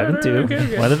 5-2.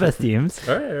 Okay. One of the best teams.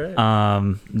 All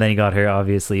right. Then he got hurt.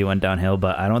 Obviously, he went downhill,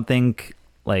 but I don't think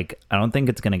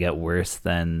it's gonna get worse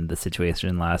than the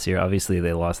situation last year. Obviously,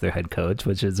 they lost their head coach,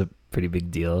 which is a pretty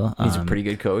big deal. He's a pretty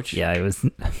good coach. Yeah, he was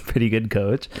a pretty good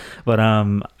coach. But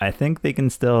I think they can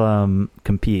still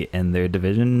compete, and their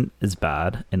division is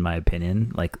bad, in my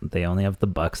opinion. Like, they only have the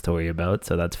Bucks to worry about,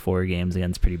 so that's 4 games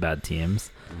against pretty bad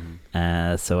teams.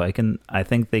 So I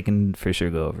think they can for sure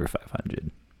go over 500.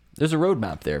 There's a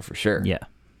roadmap there for sure. Yeah.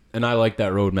 And I like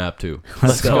that roadmap too.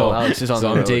 Let's go. Alex is on the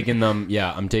road.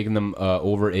 I'm taking them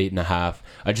over 8.5.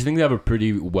 I just think they have a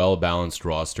pretty well balanced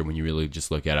roster when you really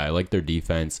just look at it. I like their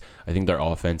defense. I think their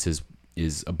offense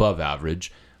is above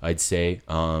average, I'd say.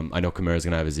 I know Kamara's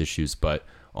gonna have his issues, but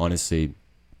honestly,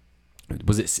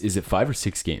 is it 5 or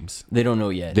 6 games? They don't know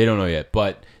yet.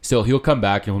 But still, he'll come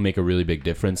back and he'll make a really big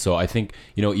difference. So I think,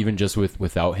 even just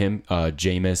without him,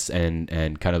 Jameis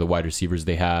and kind of the wide receivers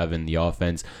they have and the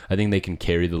offense, I think they can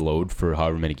carry the load for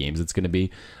however many games it's going to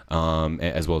be,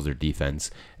 as well as their defense.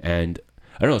 And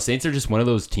I don't know, Saints are just one of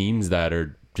those teams that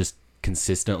are just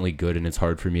consistently good, and it's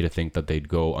hard for me to think that they'd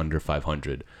go under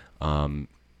 500.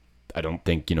 I don't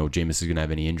think, Jameis is going to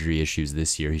have any injury issues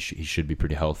this year. He should be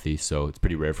pretty healthy, so it's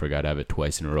pretty rare for a guy to have it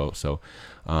twice in a row. So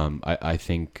I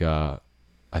think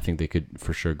they could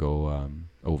for sure go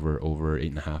over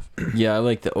 8.5. Yeah, I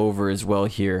like the over as well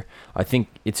here. I think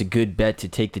it's a good bet to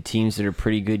take the teams that are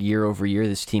pretty good year over year.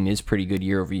 This team is pretty good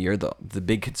year over year. The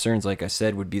big concerns, like I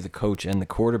said, would be the coach and the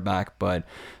quarterback, but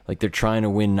like, they're trying to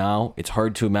win now. It's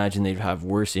hard to imagine they'd have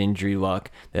worse injury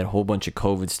luck. They had a whole bunch of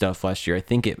COVID stuff last year. I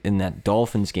think in that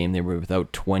Dolphins game, they were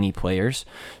without 20 players.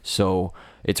 So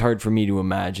it's hard for me to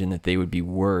imagine that they would be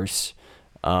worse.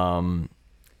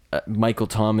 Michael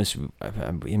Thomas,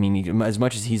 I mean, as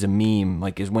much as he's a meme,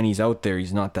 like, is when he's out there,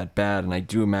 he's not that bad, and I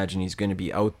do imagine he's going to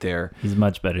be out there. He's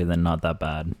much better than not that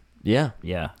bad. Yeah.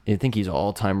 Yeah. I think he's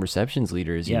all-time receptions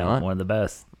leader, is he not? One of the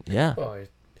best. Yeah. Oh,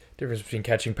 difference between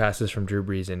catching passes from Drew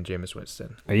Brees and Jameis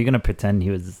Winston. Are you going to pretend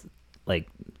he was, like,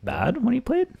 bad when he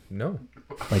played? No.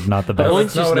 Like not the best.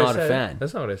 Owens just what I not a said. fan.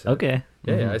 That's not what I said. Okay.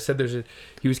 Yeah. I said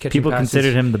he was catching People passes.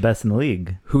 considered him the best in the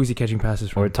league, Who was he catching passes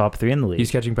from? or top 3 in the league.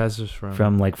 He's catching passes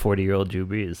from like 40-year-old Drew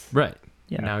Brees. right.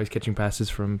 Yeah. Now he's catching passes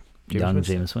from Young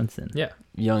Winston. Jameis Winston. Yeah.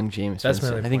 Young James That's my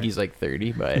Winston. only I think point. he's like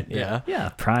 30, but yeah. Yeah,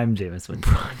 prime Jameis Winston.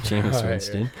 Jameis All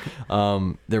right,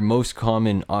 Winston. Their most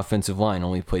common offensive line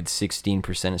only played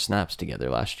 16% of snaps together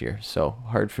last year. So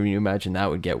hard for me to imagine that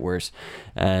would get worse.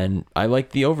 And I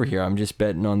like the over here. I'm just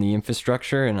betting on the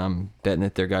infrastructure, and I'm betting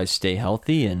that their guys stay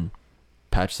healthy and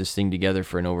patch this thing together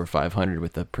for an over 500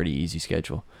 with a pretty easy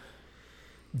schedule.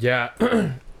 Yeah.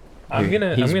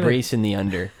 He's bracing the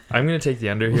under. I'm gonna take the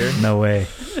under here. No way.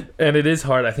 And it is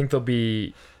hard. I think they'll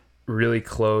be really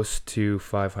close to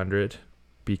 500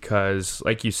 because,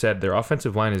 like you said, their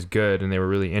offensive line is good and they were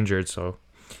really injured, so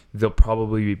they'll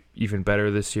probably be even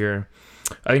better this year.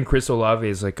 I think Chris Olave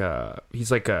is like a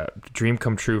dream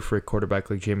come true for a quarterback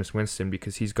like Jameis Winston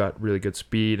because he's got really good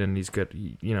speed and he's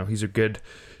good. He's a good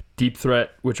deep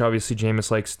threat, which obviously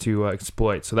Jameis likes to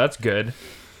exploit. So that's good.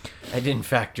 I didn't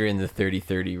factor in the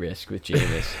 30-30 risk with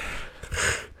Jameis.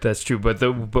 That's true, but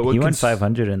what He went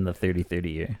 500 in the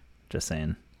 30-30 year. Just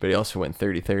saying. But he also went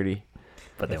 30-30.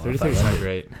 But they went 30 is 500. not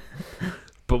great.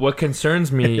 But what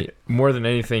concerns me more than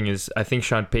anything is I think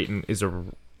Sean Payton is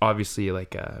obviously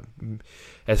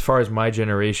as far as my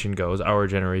generation goes, our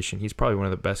generation, he's probably one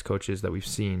of the best coaches that we've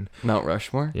seen. Mount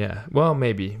Rushmore? Yeah. Well,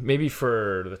 maybe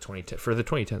for the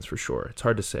 2010s for sure. It's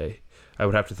hard to say. I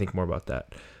would have to think more about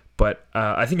that. But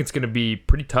I think it's going to be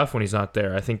pretty tough when he's not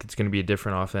there. I think it's going to be a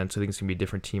different offense. I think it's going to be a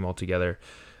different team altogether.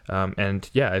 And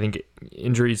yeah, I think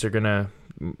injuries are going to,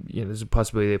 there's a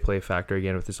possibility they play a factor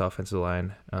again with this offensive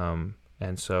line.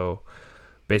 And so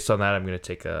based on that, I'm going to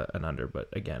take an under. But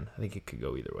again, I think it could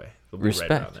go either way. It'll be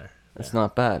Respect. right around there. That's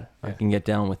not bad. I can get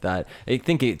down with that. I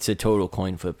think it's a total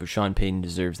coin flip, but Sean Payton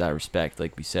deserves that respect,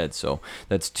 like we said. So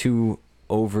that's 2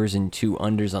 overs and 2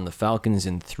 unders on the Falcons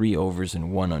and 3 overs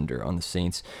and 1 under on the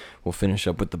Saints. We'll finish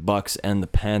up with the Bucks and the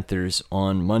Panthers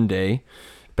on Monday.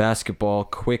 Basketball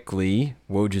quickly.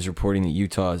 Woj is reporting that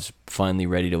Utah is finally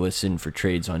ready to listen for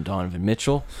trades on Donovan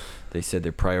Mitchell. They said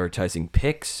they're prioritizing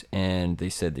picks, and they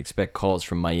said they expect calls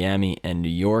from Miami and New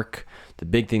York. The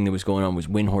big thing that was going on was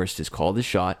Windhorst has called his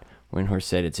shot. Windhorst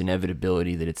said it's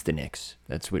inevitability that it's the Knicks.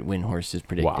 That's what Windhorst is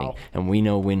predicting. Wow. And we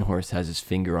know Windhorst has his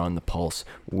finger on the pulse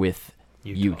with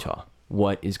Utah.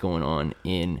 What is going on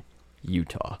in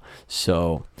Utah?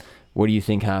 So what do you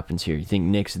think happens here? You think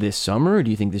Knicks this summer, or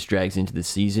do you think this drags into the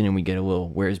season and we get a little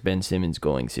where's Ben Simmons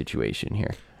going situation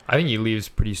here? I think he leaves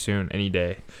pretty soon, any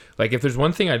day. Like, if there's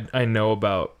one thing I know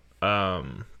about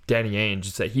Danny Ainge,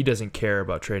 it's that he doesn't care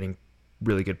about trading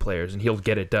really good players, and he'll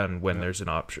get it done when there's an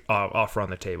offer on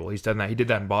the table. He's done that. He did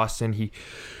that in Boston. He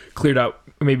cleared out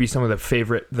maybe some of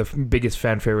the biggest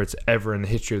fan favorites ever in the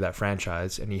history of that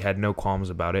franchise, and he had no qualms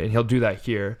about it, and he'll do that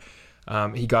here.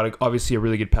 He got obviously a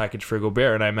really good package for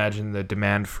Gobert, and I imagine the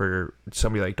demand for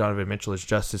somebody like Donovan Mitchell is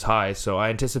just as high, so I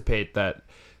anticipate that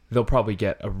they'll probably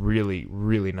get a really,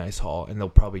 really nice haul, and they'll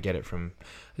probably get it from...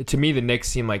 To me, the Knicks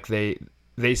seem like they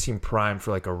seem primed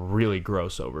for like a really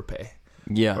gross overpay.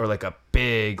 Yeah. Or like a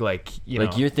big,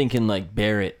 you're thinking like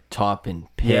Barrett, Toppin,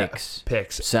 picks,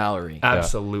 salary.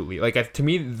 Absolutely. Like, to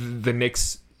me, the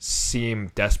Knicks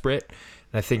seem desperate,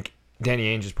 and I think Danny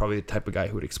Ainge is probably the type of guy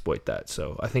who would exploit that.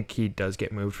 So I think he does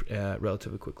get moved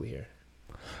relatively quickly here.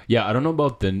 Yeah, I don't know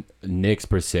about the Knicks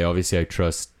per se. Obviously, I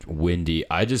trust Windy.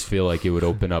 I just feel like it would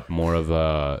open up more of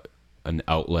an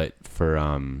outlet for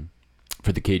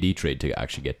the KD trade to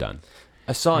actually get done.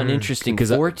 I saw an interesting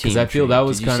 4-team because I feel trade. that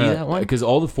was Did you kind see that of one? because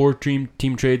all the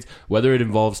 4-team trades, whether it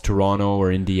involves Toronto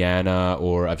or Indiana,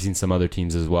 or I've seen some other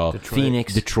teams as well,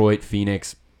 Detroit,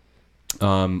 Phoenix.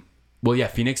 Well, yeah,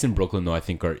 Phoenix and Brooklyn though I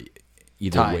think are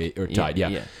either tied. way or tied.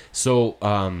 Yeah. So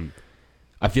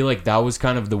I feel like that was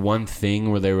kind of the one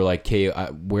thing where they were like, "Hey,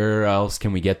 where else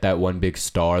can we get that one big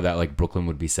star that like Brooklyn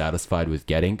would be satisfied with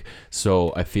getting?"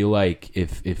 So I feel like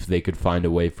if they could find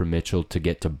a way for Mitchell to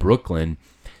get to Brooklyn,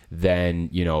 then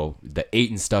the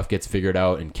Ayton stuff gets figured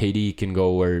out, and KD can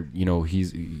go where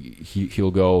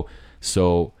he'll go.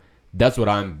 So that's what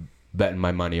I'm betting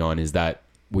my money on, is that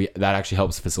that actually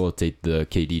helps facilitate the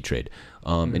KD trade.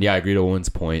 And yeah, I agree to Owen's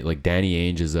point. Like, Danny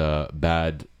Ainge is a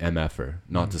bad MFer.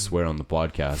 Not to swear on the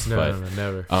podcast, but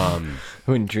never.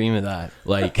 Who wouldn't dream of that?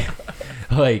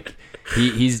 Like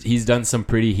he's done some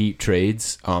pretty heat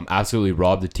trades. Absolutely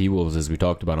robbed the T-Wolves, as we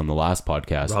talked about on the last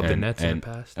podcast. Robbed the Nets in the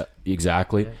past.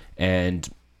 Exactly. Yeah. And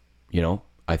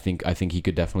I think he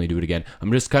could definitely do it again.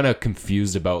 I'm just kind of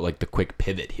confused about like the quick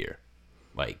pivot here.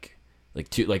 Like,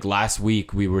 like last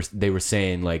week they were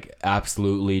saying like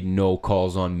absolutely no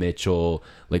calls on Mitchell,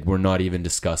 like we're not even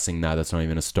discussing that's not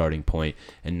even a starting point,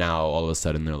 and now all of a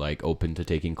sudden they're like open to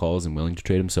taking calls and willing to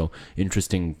trade him. So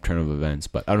interesting turn of events,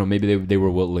 but I don't know, maybe they were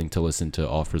willing to listen to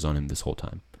offers on him this whole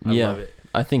time. I love it.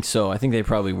 I think so. I think they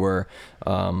probably were.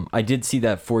 I did see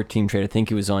that 4-team trade. I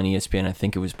think it was on ESPN. I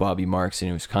think it was Bobby Marks,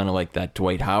 and it was kind of like that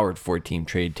Dwight Howard 4-team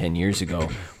trade 10 years ago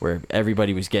where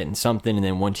everybody was getting something, and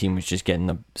then one team was just getting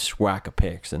the whack of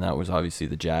picks, and that was obviously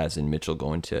the Jazz and Mitchell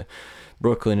going to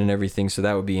Brooklyn and everything, so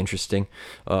that would be interesting.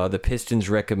 The Pistons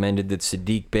recommended that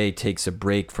Saddiq Bey takes a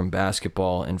break from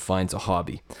basketball and finds a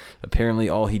hobby. Apparently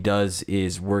all he does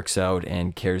is works out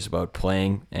and cares about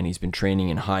playing, and he's been training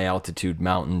in high altitude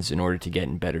mountains in order to get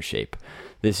in better shape.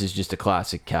 This is just a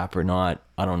classic cap or not.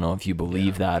 I don't know if you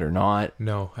believe that or not.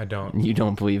 No, I don't. You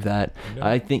don't believe that? No.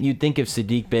 I think you'd think if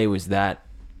Saddiq Bey was that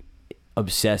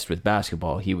obsessed with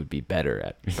basketball, he would be better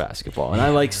at basketball. And I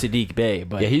like Saddiq Bey,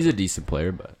 but yeah, he's a decent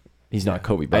player, but he's not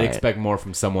Kobe Bryant. I'd expect more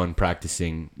from someone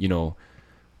practicing,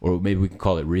 or maybe we can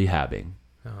call it rehabbing,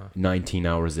 19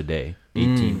 hours a day,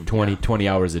 18, 20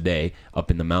 hours a day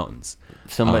up in the mountains.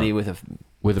 Somebody with a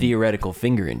theoretical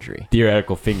finger injury.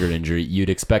 You'd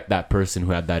expect that person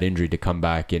who had that injury to come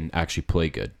back and actually play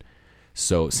good.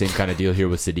 So same kind of deal here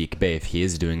with Saddiq Bey. If he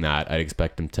is doing that, I'd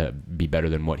expect him to be better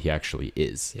than what he actually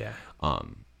is. Yeah.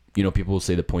 People will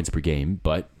say the points per game,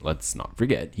 but let's not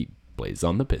forget he plays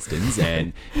on the Pistons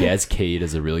and he has Cade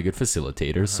as a really good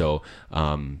facilitator. So,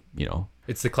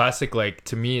 it's the classic, like,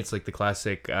 to me, it's like the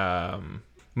classic,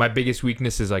 my biggest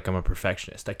weakness is like I'm a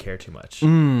perfectionist. I care too much.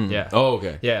 Yeah. Oh,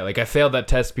 okay. Yeah, like I failed that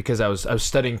test because I was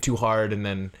studying too hard, and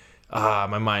then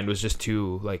my mind was just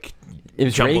too like it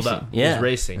was jumbled racing. up. Yeah. It was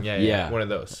racing. Yeah. One of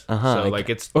those. Uh-huh. So like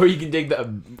it's or you can take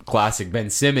the classic Ben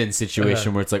Simmons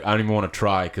situation where it's like I don't even want to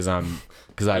try because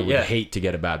I would hate to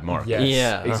get a bad mark. Yes,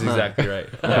 yeah, it's exactly right.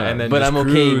 Yeah, and then but I'm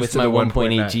okay with my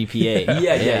 1.8 GPA. GPA.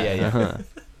 Yeah. Uh-huh.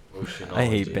 I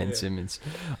hate Ben Simmons.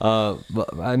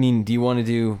 But, I mean, do you want to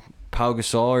do Pau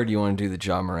Gasol or do you want to do the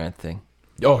Ja Morant thing?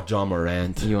 Oh, Ja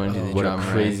Morant. You want to do the what Ja a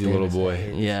Morant crazy thing? little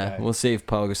boy. Yeah, we'll save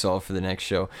Pau Gasol for the next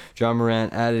show. Ja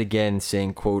Morant added again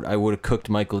saying, quote, I would have cooked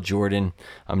Michael Jordan.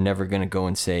 I'm never going to go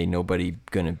and say nobody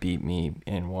going to beat me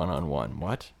in one-on-one.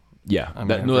 What? Yeah.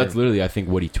 That's literally, I think,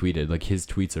 what he tweeted. Like, his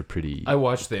tweets are pretty I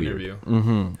watched the weird. interview.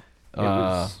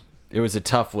 Mm-hmm. It was a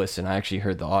tough listen. I actually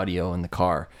heard the audio in the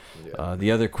car. Yeah. The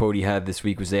other quote he had this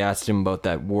week was they asked him about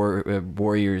that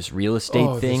Warriors real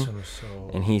estate thing.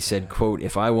 And he said, quote,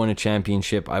 if I won a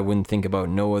championship, I wouldn't think about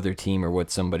no other team or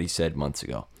what somebody said months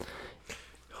ago.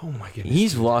 Oh my goodness.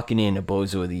 He's locking in a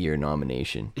Bozo of the Year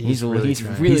nomination. He's really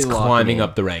climbing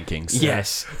up the rankings.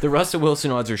 Yes. The Russell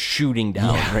Wilson odds are shooting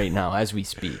down right now as we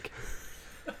speak.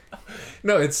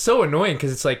 No, it's so annoying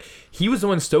because it's like he was the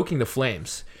one stoking the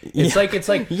flames. It's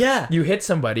like you hit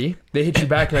somebody, they hit you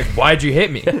back, and like, why'd you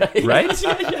hit me? Right?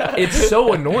 Yeah. It's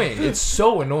so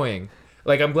annoying.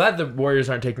 Like, I'm glad the Warriors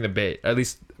aren't taking the bait. At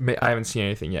least I haven't seen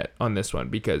anything yet on this one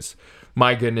because,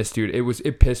 my goodness, dude,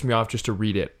 it pissed me off just to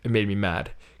read it. It made me mad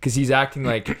because he's acting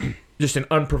like just an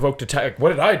unprovoked attack. Like, what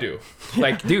did I do?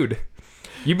 Like, dude.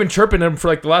 You've been chirping him for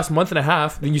like the last month and a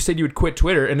half. Then you said you would quit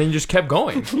Twitter, and then you just kept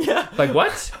going. Yeah. Like,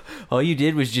 what? All you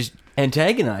did was just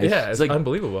antagonize. Yeah, it's like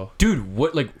unbelievable. Dude,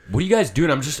 what are you guys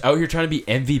doing? I'm just out here trying to be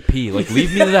MVP. Like,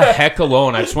 leave me the heck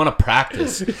alone. I just want to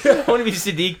practice. I want to be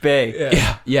Saddiq Bey.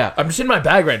 Yeah. I'm just in my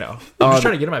bag right now. I'm just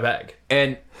trying to get in my bag.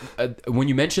 And when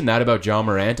you mentioned that about Ja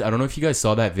Morant, I don't know if you guys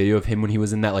saw that video of him when he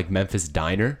was in that like Memphis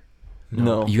diner.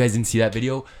 No. You guys didn't see that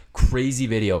video? Crazy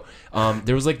video.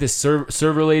 There was like this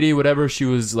server lady, whatever. She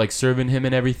was like serving him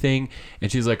and everything.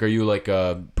 And she's like, are you like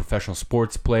a professional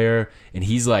sports player? And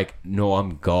he's like, no,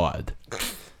 I'm God.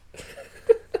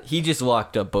 He just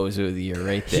locked up Bozo of the Year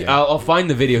right there. I'll find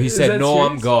the video. He said, no,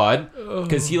 serious? I'm God.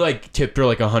 Because he like tipped her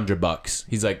like $100.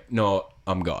 He's like, no,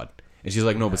 I'm God. And she's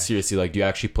like, no, but seriously, like, do you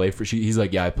actually play for... He's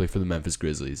like, yeah, I play for the Memphis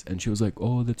Grizzlies. And she was like,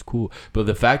 oh, that's cool. But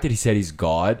the fact that he said he's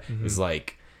God is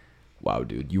like... Wow,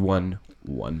 dude, you won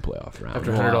one playoff round.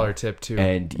 After $100 tip, too.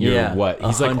 And you're what?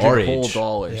 He's like our age.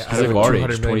 $100. Yeah, He's like our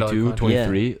age, 22,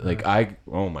 23. Yeah. Like,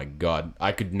 oh my God.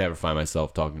 I could never find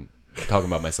myself talking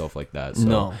about myself like that. So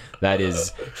no. That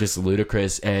is just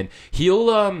ludicrous. And he'll...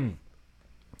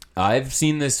 I've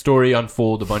seen this story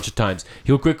unfold a bunch of times.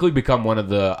 He'll quickly become one of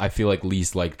the, I feel like,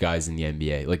 least liked guys in the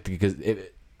NBA. Like, because...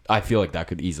 I feel like that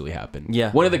could easily happen.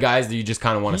 Yeah. One of the guys that you just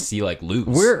kind of want to see like lose.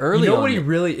 We're early. You know on what he it.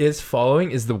 really is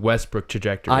following is the Westbrook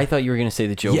trajectory. I thought you were going to say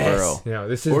the Joe Burrow. No,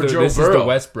 this is This is the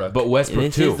Westbrook. But Westbrook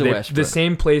It too. is the Westbrook. The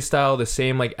same play style, the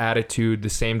same like attitude, the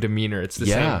same demeanor. It's the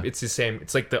same. It's the same.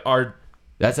 It's like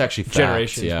That's actually facts,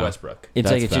 generations yeah. Westbrook. It's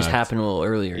That's like it just facts. happened a little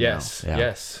earlier. Yes, Yeah.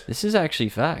 yes. This is actually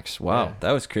facts. Wow, Yeah.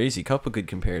 that was crazy. Couple good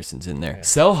comparisons in there.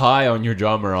 Sell high on your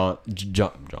John Morant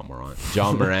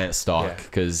stock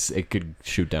because it could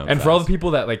shoot down. And fast. for all the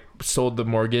people that like sold the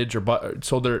mortgage or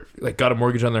sold their got a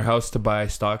mortgage on their house to buy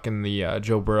stock in the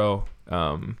Joe Burrow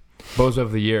Bozo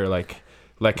of the Year, like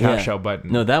cash out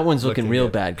button. No, that one's looking real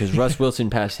good. bad because Russ Wilson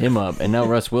passed him up, and now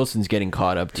Russ Wilson's getting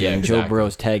caught up too, Yeah, and Joe exactly.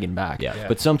 Burrow's tagging back. Yeah. Yeah.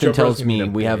 But something Joe Burrow's tells gonna me need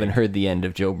a we big- haven't heard the end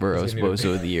of Joe Burrow's gonna need a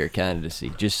Bozo of the Year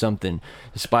candidacy. Just something,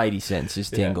 the spidey sense is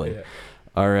tingling. Yeah.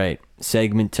 All right,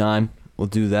 segment time. We'll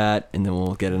do that, and then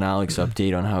we'll get an Alex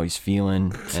update on how he's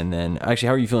feeling, and then actually,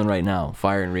 how are you feeling right now?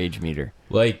 Fire and rage meter.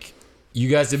 Like, you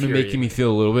guys have been Fury. making me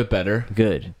feel a little bit better,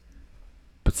 Good.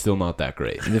 but still not that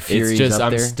great. The Fury's it's just up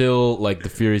I'm there? still like the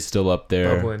Fury's still up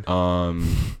there. Bubbling.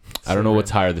 I don't know what's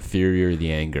higher, the Fury or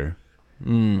the anger.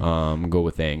 Go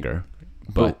with anger.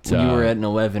 But you were at an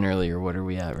 11 earlier. What are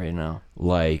we at right now?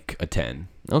 like a 10.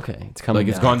 Okay, it's coming. Like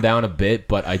it's down. gone down a bit,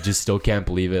 but I just still can't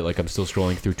believe it. Like I'm still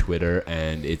scrolling through Twitter,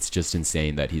 and it's just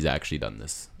insane that he's actually done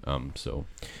this.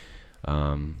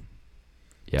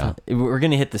 Yeah. We're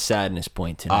gonna hit the sadness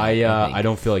point tonight. I think.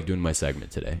 don't feel like doing my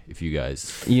segment today. If you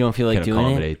guys You don't feel like can doing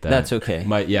accommodate it? that, That's okay.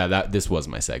 This was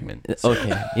my segment. Okay,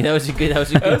 yeah, that was a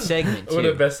good segment One of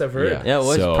the too. best I've heard. Yeah. Yeah, it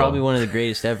was So- probably one of the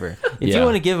greatest ever. If you Yeah.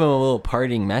 want to give him a little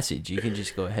parting message, you can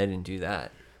just go ahead and do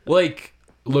that. Like,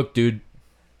 look, dude,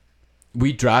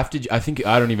 we drafted. I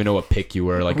don't even know what pick you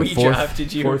were. Like a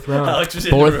Fourth round. Alex was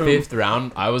in fourth, the room. fifth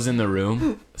round. I was in the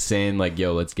room saying like,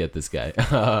 "Yo, let's get this guy."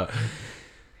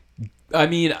 I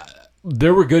mean,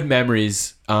 there were good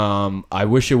memories. I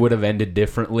wish it would have ended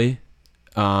differently.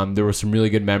 There were some really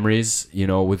good memories,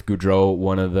 with Gaudreau,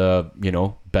 one of the,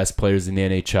 best players in the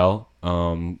NHL.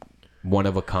 One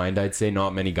of a kind, I'd say.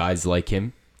 Not many guys like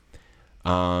him.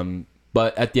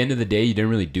 But at the end of the day, you didn't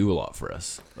really do a lot for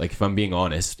us. Like, if I'm being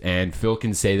honest. And Phil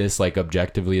can say this, like,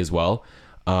 objectively as well.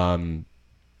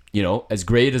 As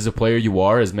great as a player you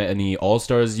are, as many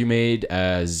All-Stars you made,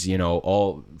 as,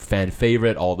 all fan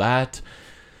favorite, all that,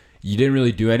 you didn't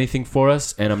really do anything for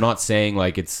us. And I'm not saying,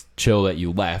 like, it's chill that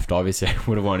you left. Obviously, I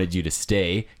would have wanted you to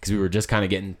stay because we were just kind of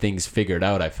getting things figured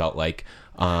out, I felt like.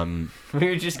 We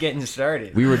were just getting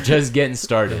started. We were just getting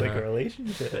started. Like a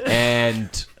relationship.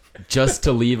 And just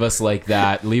to leave us like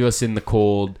that, leave us in the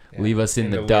cold, leave us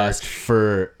in the dust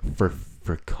for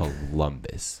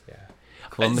Columbus.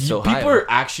 Columbus, Ohio. People are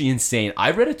actually insane.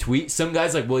 I read a tweet. Some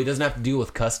guy's like, "Well, he doesn't have to deal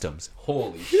with customs."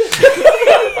 Holy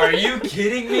shit! Are you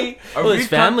kidding me? Are Well, we his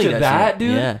family come to doesn't. that,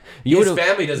 dude? Yeah. His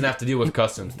family doesn't have to deal with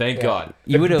customs. Thank God.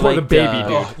 You would have Poor the liked baby,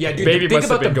 dude. Oh, yeah, dude. Baby think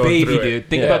must have about the been going baby, through it. dude.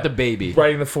 Think Yeah. about the baby.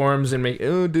 Writing the forms and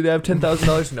do they have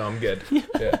 $10,000? No, I'm good.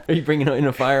 Yeah. Are you bringing in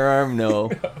a firearm? No.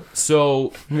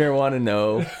 So, Marijuana?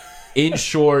 No. in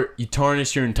short, you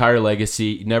tarnish your entire legacy.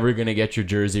 You're never going to get your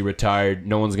jersey retired.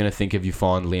 No one's going to think of you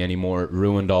fondly anymore.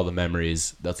 Ruined all the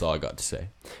memories. That's all I got to say.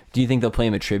 Do you think they'll play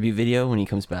him a tribute video when he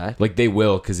comes back? Like, they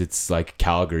will, because it's like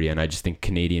Calgary, and I just think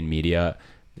Canadian media,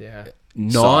 Yeah.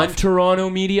 non-Toronto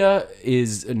media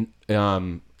is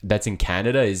that's in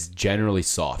Canada is generally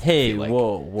soft. I Hey, feel like.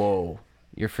 whoa.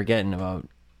 You're forgetting about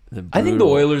the I think the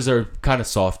brutal- Oilers are kind of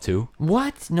soft too.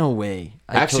 What? No way.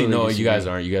 I Actually, totally no, you guys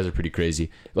disagree. aren't. You guys are pretty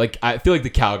crazy. Like, I feel like the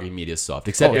Calgary media is soft,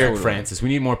 except Oh, Eric totally. Francis. We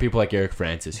need more people like Eric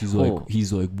Francis. He's Oh.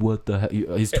 like, what the hell?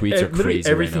 His tweets are Literally crazy.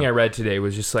 Everything right I now. read today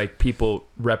was just like people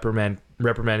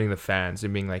reprimanding the fans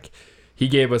and being like, he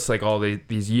gave us like all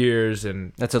these years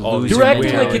and That's a all these loser You're acting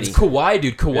mentality. like it's Kawhi,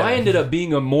 dude. Kawhi Yeah. ended up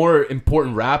being a more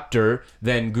important Raptor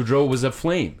than Gaudreau was a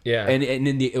Flame. Yeah. And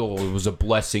in the it was a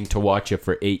blessing to watch you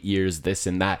for 8 years, this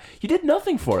and that. You did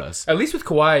nothing for us. At least with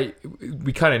Kawhi,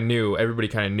 we kind of knew. Everybody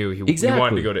kind of knew he wanted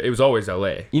Exactly. to go to. It was always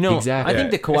LA. You know, Exactly. I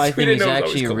think the Yeah. Kawhi We thing didn't is know it was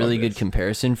actually a always really good Columbus.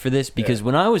 comparison for this because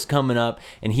when I was coming up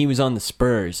and he was on the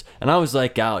Spurs and I was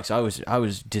like Alex, I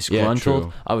was disgruntled.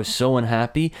 true. I was so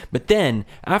unhappy. But then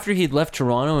after he'd left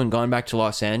Toronto and gone back to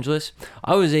Los Angeles,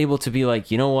 I was able to be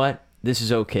like, you know what? This is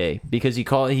okay because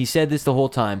he said this the whole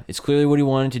time. It's clearly what he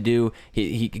wanted to do.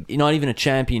 He not even a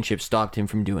championship stopped him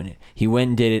from doing it. He went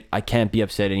and did it. I can't be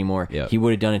upset anymore. Yep. He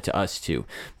would have done it to us too.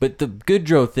 But the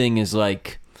Gaudreau thing is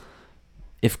like,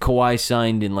 if Kawhi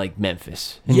signed in like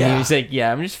Memphis, and Yeah. he was like,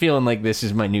 "Yeah, I'm just feeling like this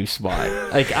is my new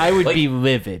spot." Like I would be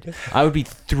livid. I would be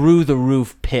through the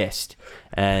roof pissed,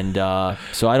 and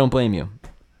so I don't blame you.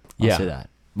 I'll say that.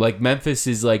 Like Memphis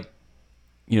is like,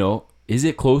 is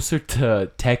it closer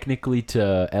technically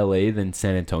to LA than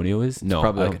San Antonio is? No,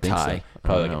 probably I like don't a think tie. so.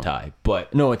 Probably I like don't a tie.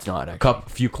 But No, it's not actually.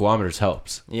 few kilometers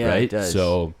helps. Yeah, right? it does.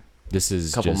 So this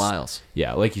is Couple just, miles.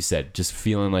 Yeah, like you said, just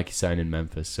feeling like you signed in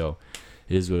Memphis. So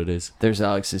it is what it is. There's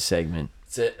Alex's segment.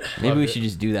 That's it. Maybe we should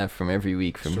just do that from every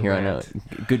week from here on out.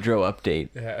 Gaudreau update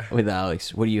with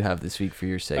Aleks. What do you have this week for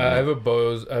your segment? I have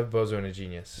Bozo and a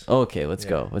genius. Okay, let's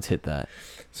go. Let's hit that.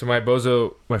 So my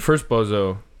first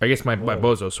Bozo, I guess my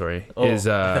Bozo, sorry, is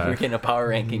we're getting a power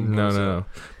ranking. No.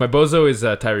 My Bozo is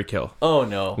Tyreek Hill. Oh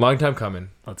no. Long time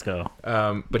coming. Let's go.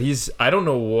 But I don't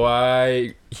know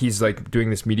why he's like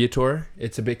doing this media tour.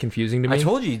 It's a bit confusing to me. I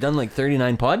told you he's done like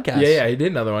 39 podcasts. Yeah, he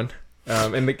did another one.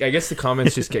 And I guess the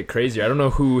comments just get crazier. I don't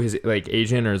know who his like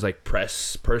agent or his like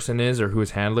press person is or who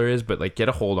his handler is, but like get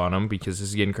a hold on him because this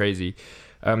is getting crazy.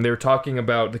 They were talking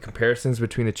about the comparisons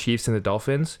between the Chiefs and the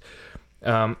Dolphins.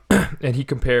 And he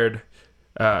compared,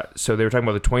 so they were talking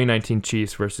about the 2019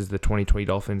 Chiefs versus the 2020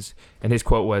 Dolphins, and his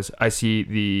quote was, "I see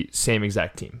the same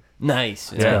exact team."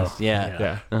 Nice.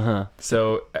 Yeah.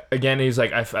 So again, he's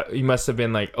like, he must have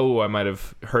been like, oh, I might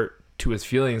have hurt to his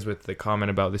feelings with the comment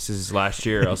about this is his last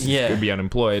year, or else he's gonna be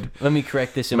unemployed. Let me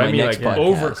correct this in my next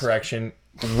podcast. Overcorrection.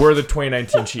 We're the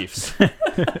 2019 Chiefs.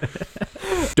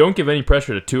 Don't give any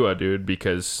pressure to Tua, dude,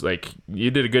 because like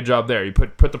you did a good job there. You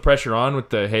put the pressure on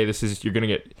with the hey,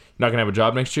 you're not gonna have a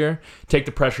job next year. Take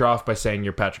the pressure off by saying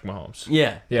you're Patrick Mahomes.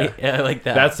 Yeah, I like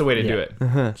that. That's the way to do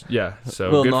it. Yeah.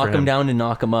 So we'll good knock for him. him down and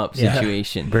knock him up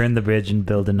situation. Burn the bridge and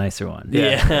build a nicer one.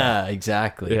 Yeah,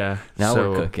 exactly. Yeah. Now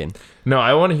we're cooking. No,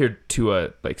 I want to hear Tua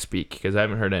like speak because I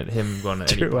haven't heard him going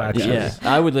to any podcast. Yeah,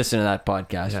 I would listen to that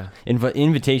podcast. Yeah.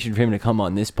 Invitation for him to come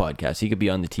on this podcast. He could be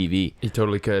on the TV. He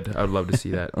totally could. I would love to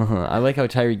see that. I like how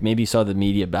Tyreek maybe saw the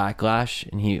media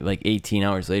backlash and he like 18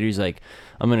 hours later he's like,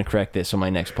 I'm gonna correct this on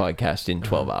my next podcast in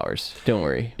 12 hours. Don't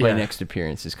worry, my next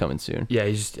appearance is coming soon. Yeah,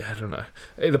 I don't know.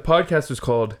 Hey, the podcast was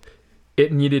called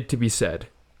 "It Needed to Be Said."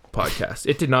 Podcast.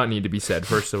 It did not need to be said.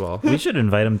 First of all, we should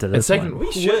invite him to this. Second, one.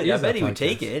 We should. I bet he would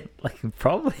take it. Like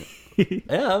probably.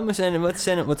 Yeah, I'm gonna send him. Let's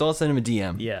all send him a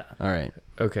DM. Yeah. All right.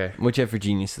 Okay. What's your for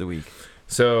genius of the week?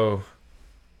 So,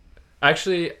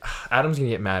 actually, Adam's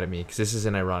gonna get mad at me because this is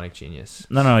an ironic genius.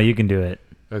 No, you can do it.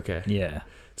 Okay. Yeah.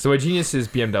 So my genius is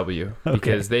BMW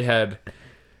because they had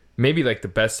maybe like the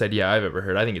best idea I've ever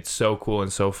heard. I think it's so cool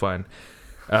and so fun.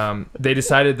 They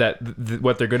decided that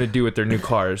what they're going to do with their new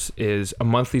cars is a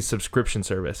monthly subscription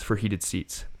service for heated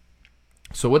seats.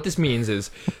 So what this means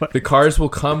is the cars will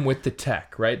come with the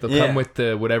tech, right? They'll come with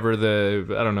the whatever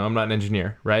I don't know, I'm not an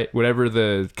engineer, right? Whatever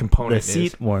the component is. The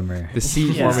seat warmer. The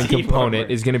seat warming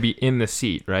component is going to be in the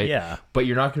seat, right? Yeah. But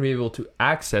you're not going to be able to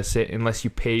access it unless you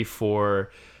pay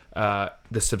for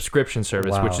the subscription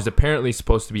service, which is apparently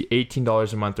supposed to be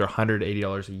 $18 a month or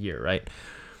 $180 a year, right?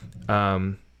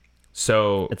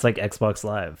 So it's like Xbox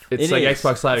Live. It's like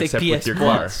Xbox Live except with your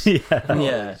car.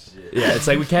 Yeah. Yeah, it's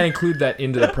like we can't include that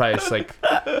into the price. Like,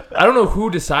 I don't know who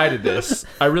decided this.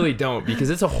 I really don't, because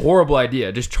it's a horrible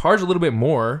idea. Just charge a little bit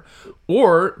more,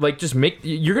 or like just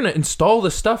you're gonna install the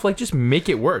stuff. Like, just make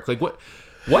it work. Like what?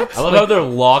 I love how they're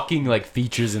locking like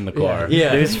features in the car. Yeah,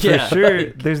 there's for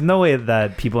sure. There's no way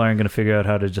that people aren't gonna figure out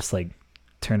how to just like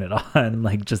turn it on.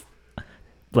 Like just.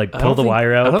 Like pull the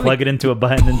wire out, plug it into a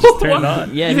button, and just turn it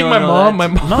on. Yeah, you think my mom,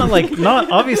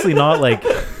 obviously not like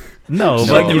no,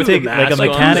 but you take like a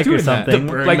mechanic or something,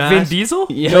 like Vin Diesel.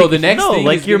 Yeah. No, the next thing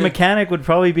like is your mechanic would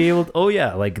probably be able to.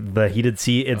 Like the heated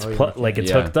seat, it's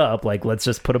it's hooked up. Like let's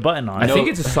just put a button on. I think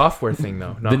it's a software thing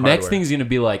though. Not the hardware. next thing's gonna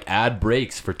be like add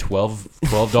brakes for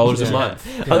 $12 a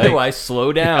month. Otherwise,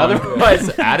 slow down.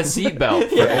 Otherwise, add a seatbelt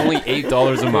for only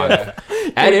 $8 a month.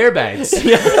 Add airbags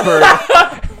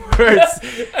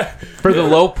for the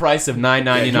low price of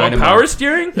 $9.99 a power month.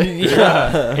 steering.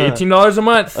 Yeah, $18 a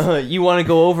month. You want to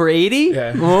go over 80?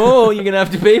 Yeah. Oh, you're gonna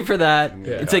have to pay for that.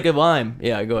 Yeah. It's like a Lime.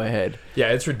 Yeah, go ahead. Yeah,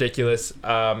 it's ridiculous.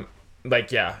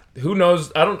 Who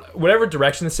knows? Whatever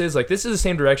direction this is. Like, this is the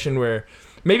same direction where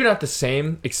maybe not the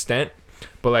same extent,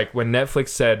 but like when Netflix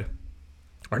said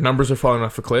our numbers are falling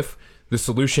off a cliff, the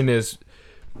solution is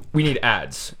we need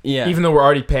ads. Yeah. Even though we're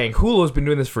already paying. Hulu's been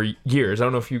doing this for years. I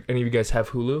don't know if any of you guys have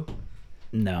Hulu.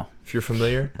 No. If you're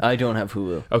familiar. I don't have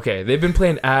Hulu. Okay, they've been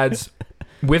playing ads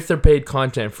with their paid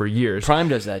content for years. Prime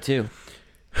does that too.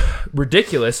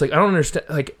 Ridiculous. Like, I don't understand.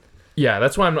 Like, yeah,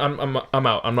 that's why I'm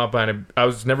out. I'm not buying a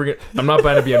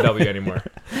BMW anymore.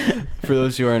 For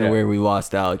those who aren't aware, we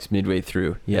lost Aleks midway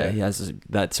through. Yeah, he has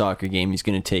that soccer game. He's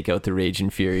going to take out the Rage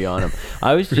and Fury on him.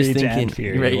 I was just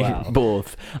thinking,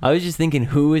 both. I was just thinking,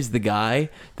 who is the guy,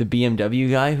 the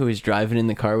BMW guy who was driving in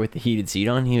the car with the heated seat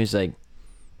on? He was like,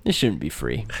 this shouldn't be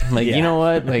free. Like, you know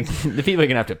what? Like, the people are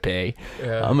gonna have to pay.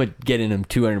 Yeah. I'm gonna get in them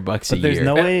 $200 a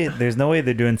year. There's no way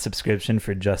they're doing subscription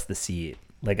for just the seat.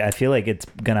 Like, I feel like it's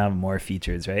gonna have more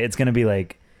features, right? It's gonna be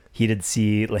like heated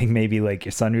seat, like maybe like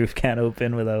your sunroof can't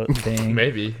open without paying.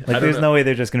 Maybe. Like there's no way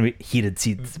they're just gonna be heated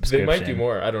seat They subscription. might do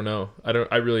more. I don't know.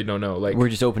 I really don't know. Like We're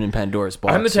just opening Pandora's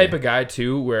box. I'm the type of guy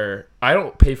too where I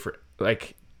don't pay for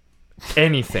like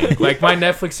anything. Like my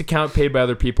Netflix account paid by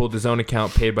other people, DAZN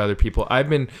account paid by other people. I've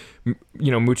been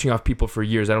mooching off people for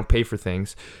years. I don't pay for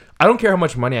things. I don't care how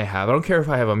much money I have. I don't care if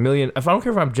I have $1 million. I don't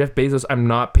care if I'm Jeff Bezos. I'm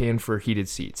not paying for heated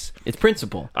seats. It's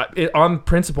principle. On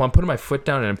principle, I'm putting my foot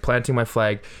down and I'm planting my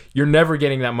flag. You're never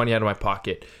getting that money out of my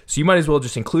pocket. So you might as well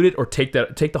just include it or take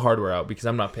the hardware out because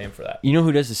I'm not paying for that. You know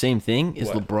who does the same thing? Is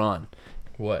What? LeBron.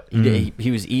 What?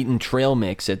 He was eating trail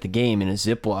mix at the game in a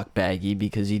Ziploc baggie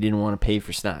because he didn't want to pay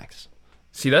for snacks.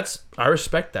 See, I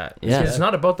respect that. Yeah. It's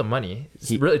not about the money.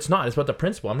 It's not. It's about the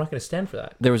principle. I'm not going to stand for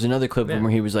that. There was another clip of him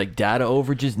where he was like, data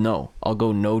overages? No. I'll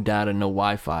go no data, no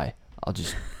Wi-Fi. I'll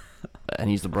just... And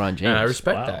he's LeBron James. And I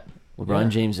respect that. LeBron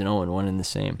James and Owen, one and the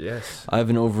same. Yes. I have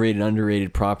an overrated,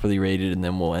 underrated, properly rated, and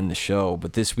then we'll end the show.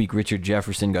 But this week, Richard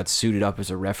Jefferson got suited up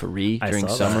as a referee during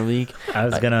Summer League. I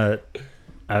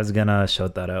was gonna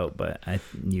shout that out, but I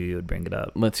knew you would bring it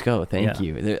up. Let's go. Thank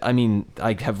you. I mean,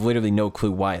 I have literally no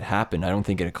clue why it happened. I don't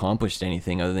think it accomplished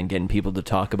anything other than getting people to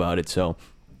talk about it. So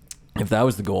if that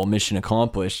was the goal, mission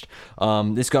accomplished.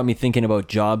 This got me thinking about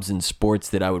jobs in sports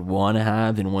that I would want to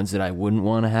have and ones that I wouldn't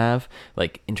want to have,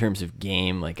 like in terms of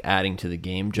game, like adding to the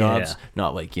game jobs,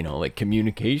 not like, like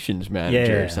communications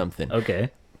manager or something.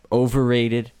 Okay.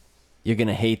 Overrated. You're going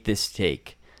to hate this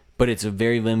take, but it's a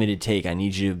very limited take. I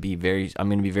need you to be I'm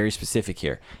going to be very specific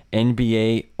here.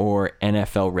 NBA or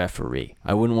NFL referee.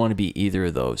 I wouldn't want to be either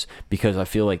of those because I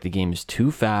feel like the game is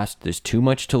too fast. There's too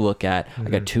much to look at. I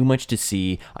got too much to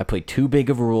see. I play too big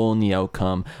of a role in the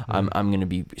outcome. I'm going to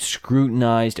be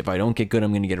scrutinized. If I don't get good,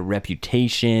 I'm going to get a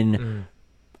reputation.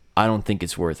 I don't think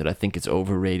it's worth it. I think it's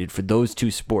overrated for those two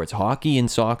sports. Hockey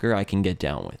and soccer, I can get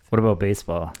down with. What about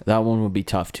baseball? That one would be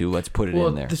tough too. Let's put it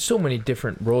in there. There's so many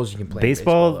different roles you can play.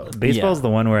 Baseball's the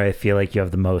one where I feel like you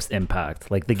have the most impact.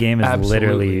 Like the game is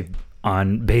literally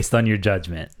based on your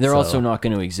judgment. They're also not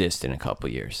going to exist in a couple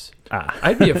years.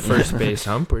 I'd be a first base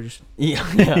hump or just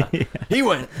yeah. He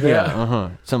went.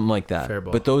 Something like that. Fair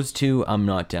ball. But those two, I'm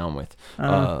not down with.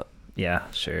 Yeah,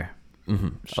 sure.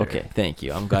 Sure. Okay, thank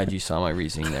you. I'm glad you saw my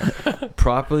reasoning there.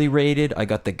 Properly rated, I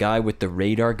got the guy with the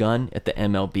radar gun at the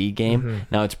MLB game.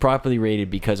 Now, it's properly rated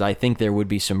because I think there would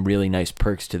be some really nice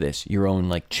perks to this. Your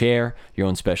own chair, your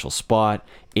own special spot,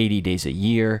 80 days a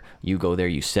year. You go there,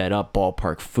 you set up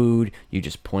ballpark food, you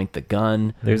just point the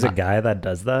gun. There's a guy that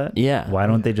does that? Yeah. Why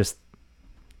don't they just...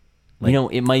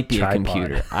 it might be tripod. a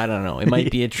computer. I don't know. It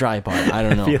might be a tripod. I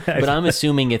don't know. But I'm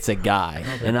assuming it's a guy.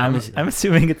 And I'm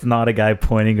assuming it's not a guy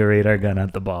pointing a radar gun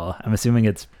at the ball. I'm assuming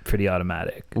it's pretty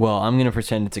automatic. Well, I'm going to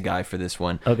pretend it's a guy for this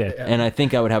one. Okay. And I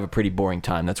think I would have a pretty boring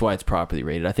time. That's why it's properly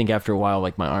rated. I think after a while,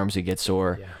 my arms would get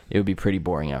sore. Yeah. It would be pretty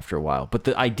boring after a while. But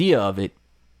the idea of it,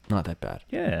 not that bad.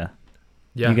 Yeah.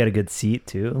 You get a good seat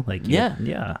too.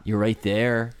 You're right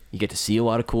there. You get to see a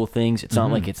lot of cool things. It's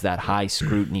not like it's that high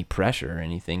scrutiny pressure or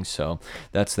anything. So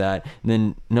that's that. And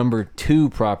then number 2,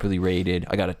 properly rated,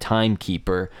 I got a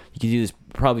timekeeper. You could do this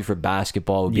probably for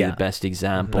basketball would be the best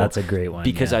example. That's a great one.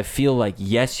 Because I feel like,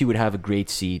 yes, you would have a great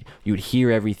seat. You would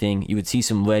hear everything. You would see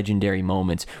some legendary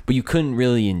moments. But you couldn't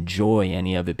really enjoy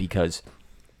any of it because...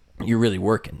 you're really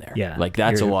working there. Yeah.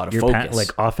 That's a lot of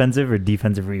focus. Offensive or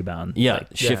defensive rebound. Yeah.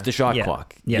 Shift the shot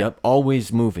clock. Yeah. Yep.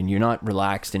 Always moving. You're not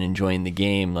relaxed and enjoying the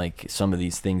game like some of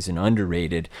these things in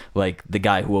underrated, like the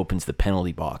guy who opens the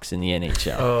penalty box in the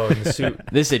NHL. Oh, in the suit.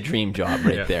 This is a dream job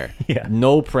right there. Yeah.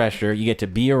 No pressure. You get to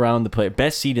be around the player.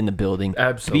 Best seat in the building.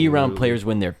 Absolutely. Be around players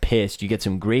when they're pissed. You get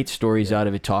some great stories out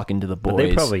of it talking to the boys. But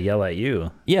they probably yell at you.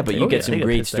 Yeah, but you get some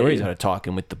great stories out out of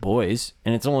talking with the boys.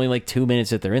 And it's only 2 minutes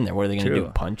that they're in there. What are they going to do?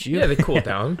 Punch you? Yeah, they cool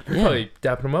down. You're probably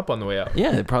dapping them up on the way out.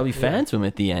 Yeah, they're probably fans of him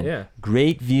at the end. Yeah.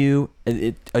 Great view.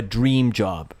 A dream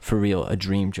job, for real, a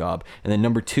dream job. And then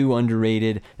number 2,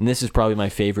 underrated, and this is probably my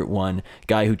favorite one,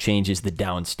 guy who changes the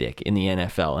downstick in the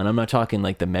NFL. And I'm not talking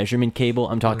the measurement cable.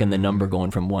 I'm talking the number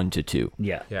going from 1 to 2.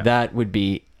 Yeah. That would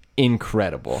be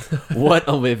incredible. What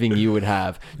a living you would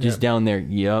have. Just down there,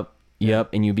 Yep,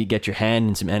 and you get your hand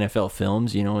in some NFL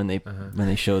films, when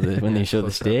they show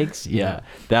the stakes. Yeah,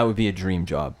 that would be a dream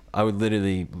job. I would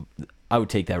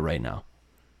take that right now.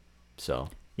 So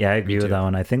yeah, I agree with that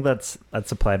one. I think that's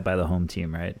applied by the home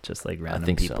team, right? Just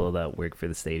random people that work for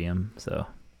the stadium. So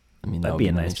that'd be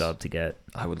a nice job to get.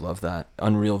 I would love that.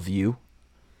 Unreal view.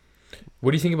 What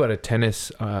do you think about a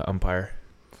tennis umpire?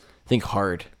 I think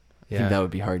hard. I think that would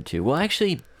be hard too. Well,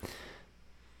 actually.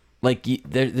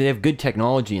 They have good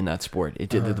technology in that sport.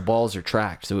 The balls are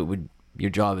tracked, so your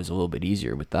job is a little bit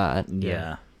easier with that.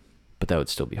 Yeah. but that would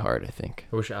still be hard, I think.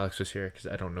 I wish Aleks was here because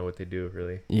I don't know what they do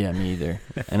really. Yeah, me either.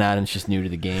 And Adam's just new to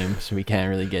the game, so we can't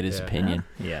really get his opinion.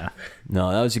 Yeah.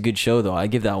 No, that was a good show, though. I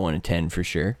give that one a 10 for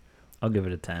sure. I'll give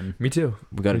it a 10. Me too.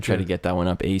 We got to try to get that one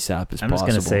up ASAP as I'm possible.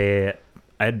 just gonna say,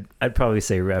 I'd probably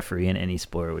say referee in any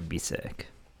sport would be sick.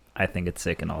 I think it's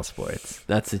sick in all sports.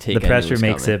 That's the take. The pressure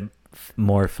makes it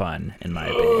more fun, in my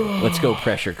opinion. Let's go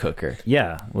pressure cooker.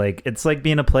 Yeah, like it's like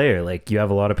being a player. Like you have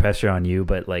a lot of pressure on you,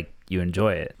 but like you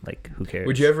enjoy it. Like who cares?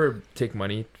 Would you ever take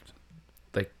money?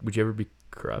 Like, would you ever be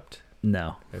corrupt?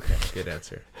 No. Okay, good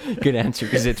answer. Good answer,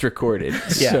 because it's recorded.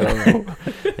 Yeah. So,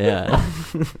 yeah.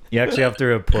 You actually have to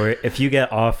report if you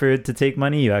get offered to take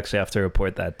money. You actually have to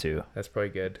report that too. That's probably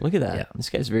good. Look at that. Yeah. This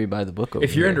guy's very by the book over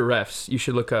If you're here. into refs, you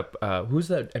should look up who's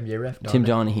that NBA ref? Tim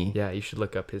Donaghy. Yeah, you should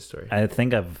look up his story. I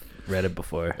think I've read it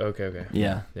before. Okay.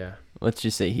 Yeah. Yeah. Let's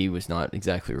just say he was not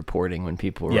exactly reporting when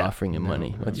people were Yeah. offering him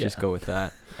money. Let's Yeah. just go with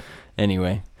that.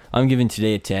 Anyway, I'm giving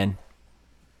today a 10.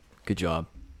 Good job.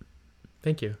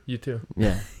 Thank you. You too.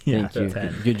 Yeah. Yeah, Thank you.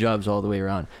 10. Good jobs all the way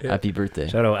around. Yeah. Happy birthday.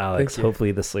 Shout out Aleks. Thank you.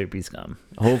 Hopefully the Slurpees come.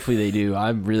 Hopefully they do.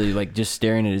 I'm really like just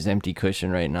staring at his empty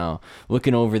cushion right now,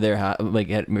 looking over there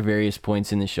like at various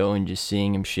points in the show and just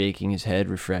seeing him shaking his head,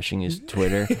 refreshing his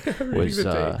Twitter. was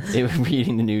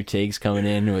reading the new takes coming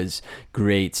in was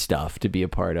great stuff to be a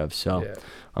part of. So Yeah.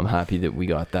 I'm happy that we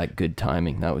got that good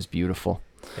timing. That was beautiful.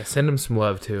 Yeah, send him some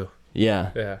love too.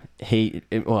 Yeah. Yeah.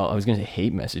 Well, I was gonna say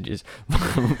hate messages,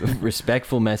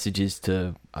 respectful messages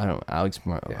to Aleks.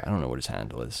 I don't know what his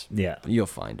handle is. Yeah. You'll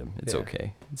find him. It's Yeah.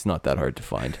 okay. It's not that hard to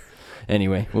find.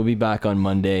 Anyway, we'll be back on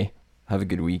Monday. Have a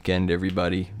good weekend,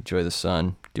 everybody. Enjoy the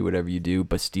sun. Do whatever you do.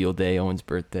 Bastille Day, Owen's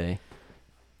birthday.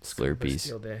 Slurpees.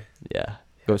 Bastille Day. Yeah.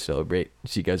 Go celebrate.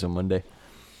 See you guys on Monday.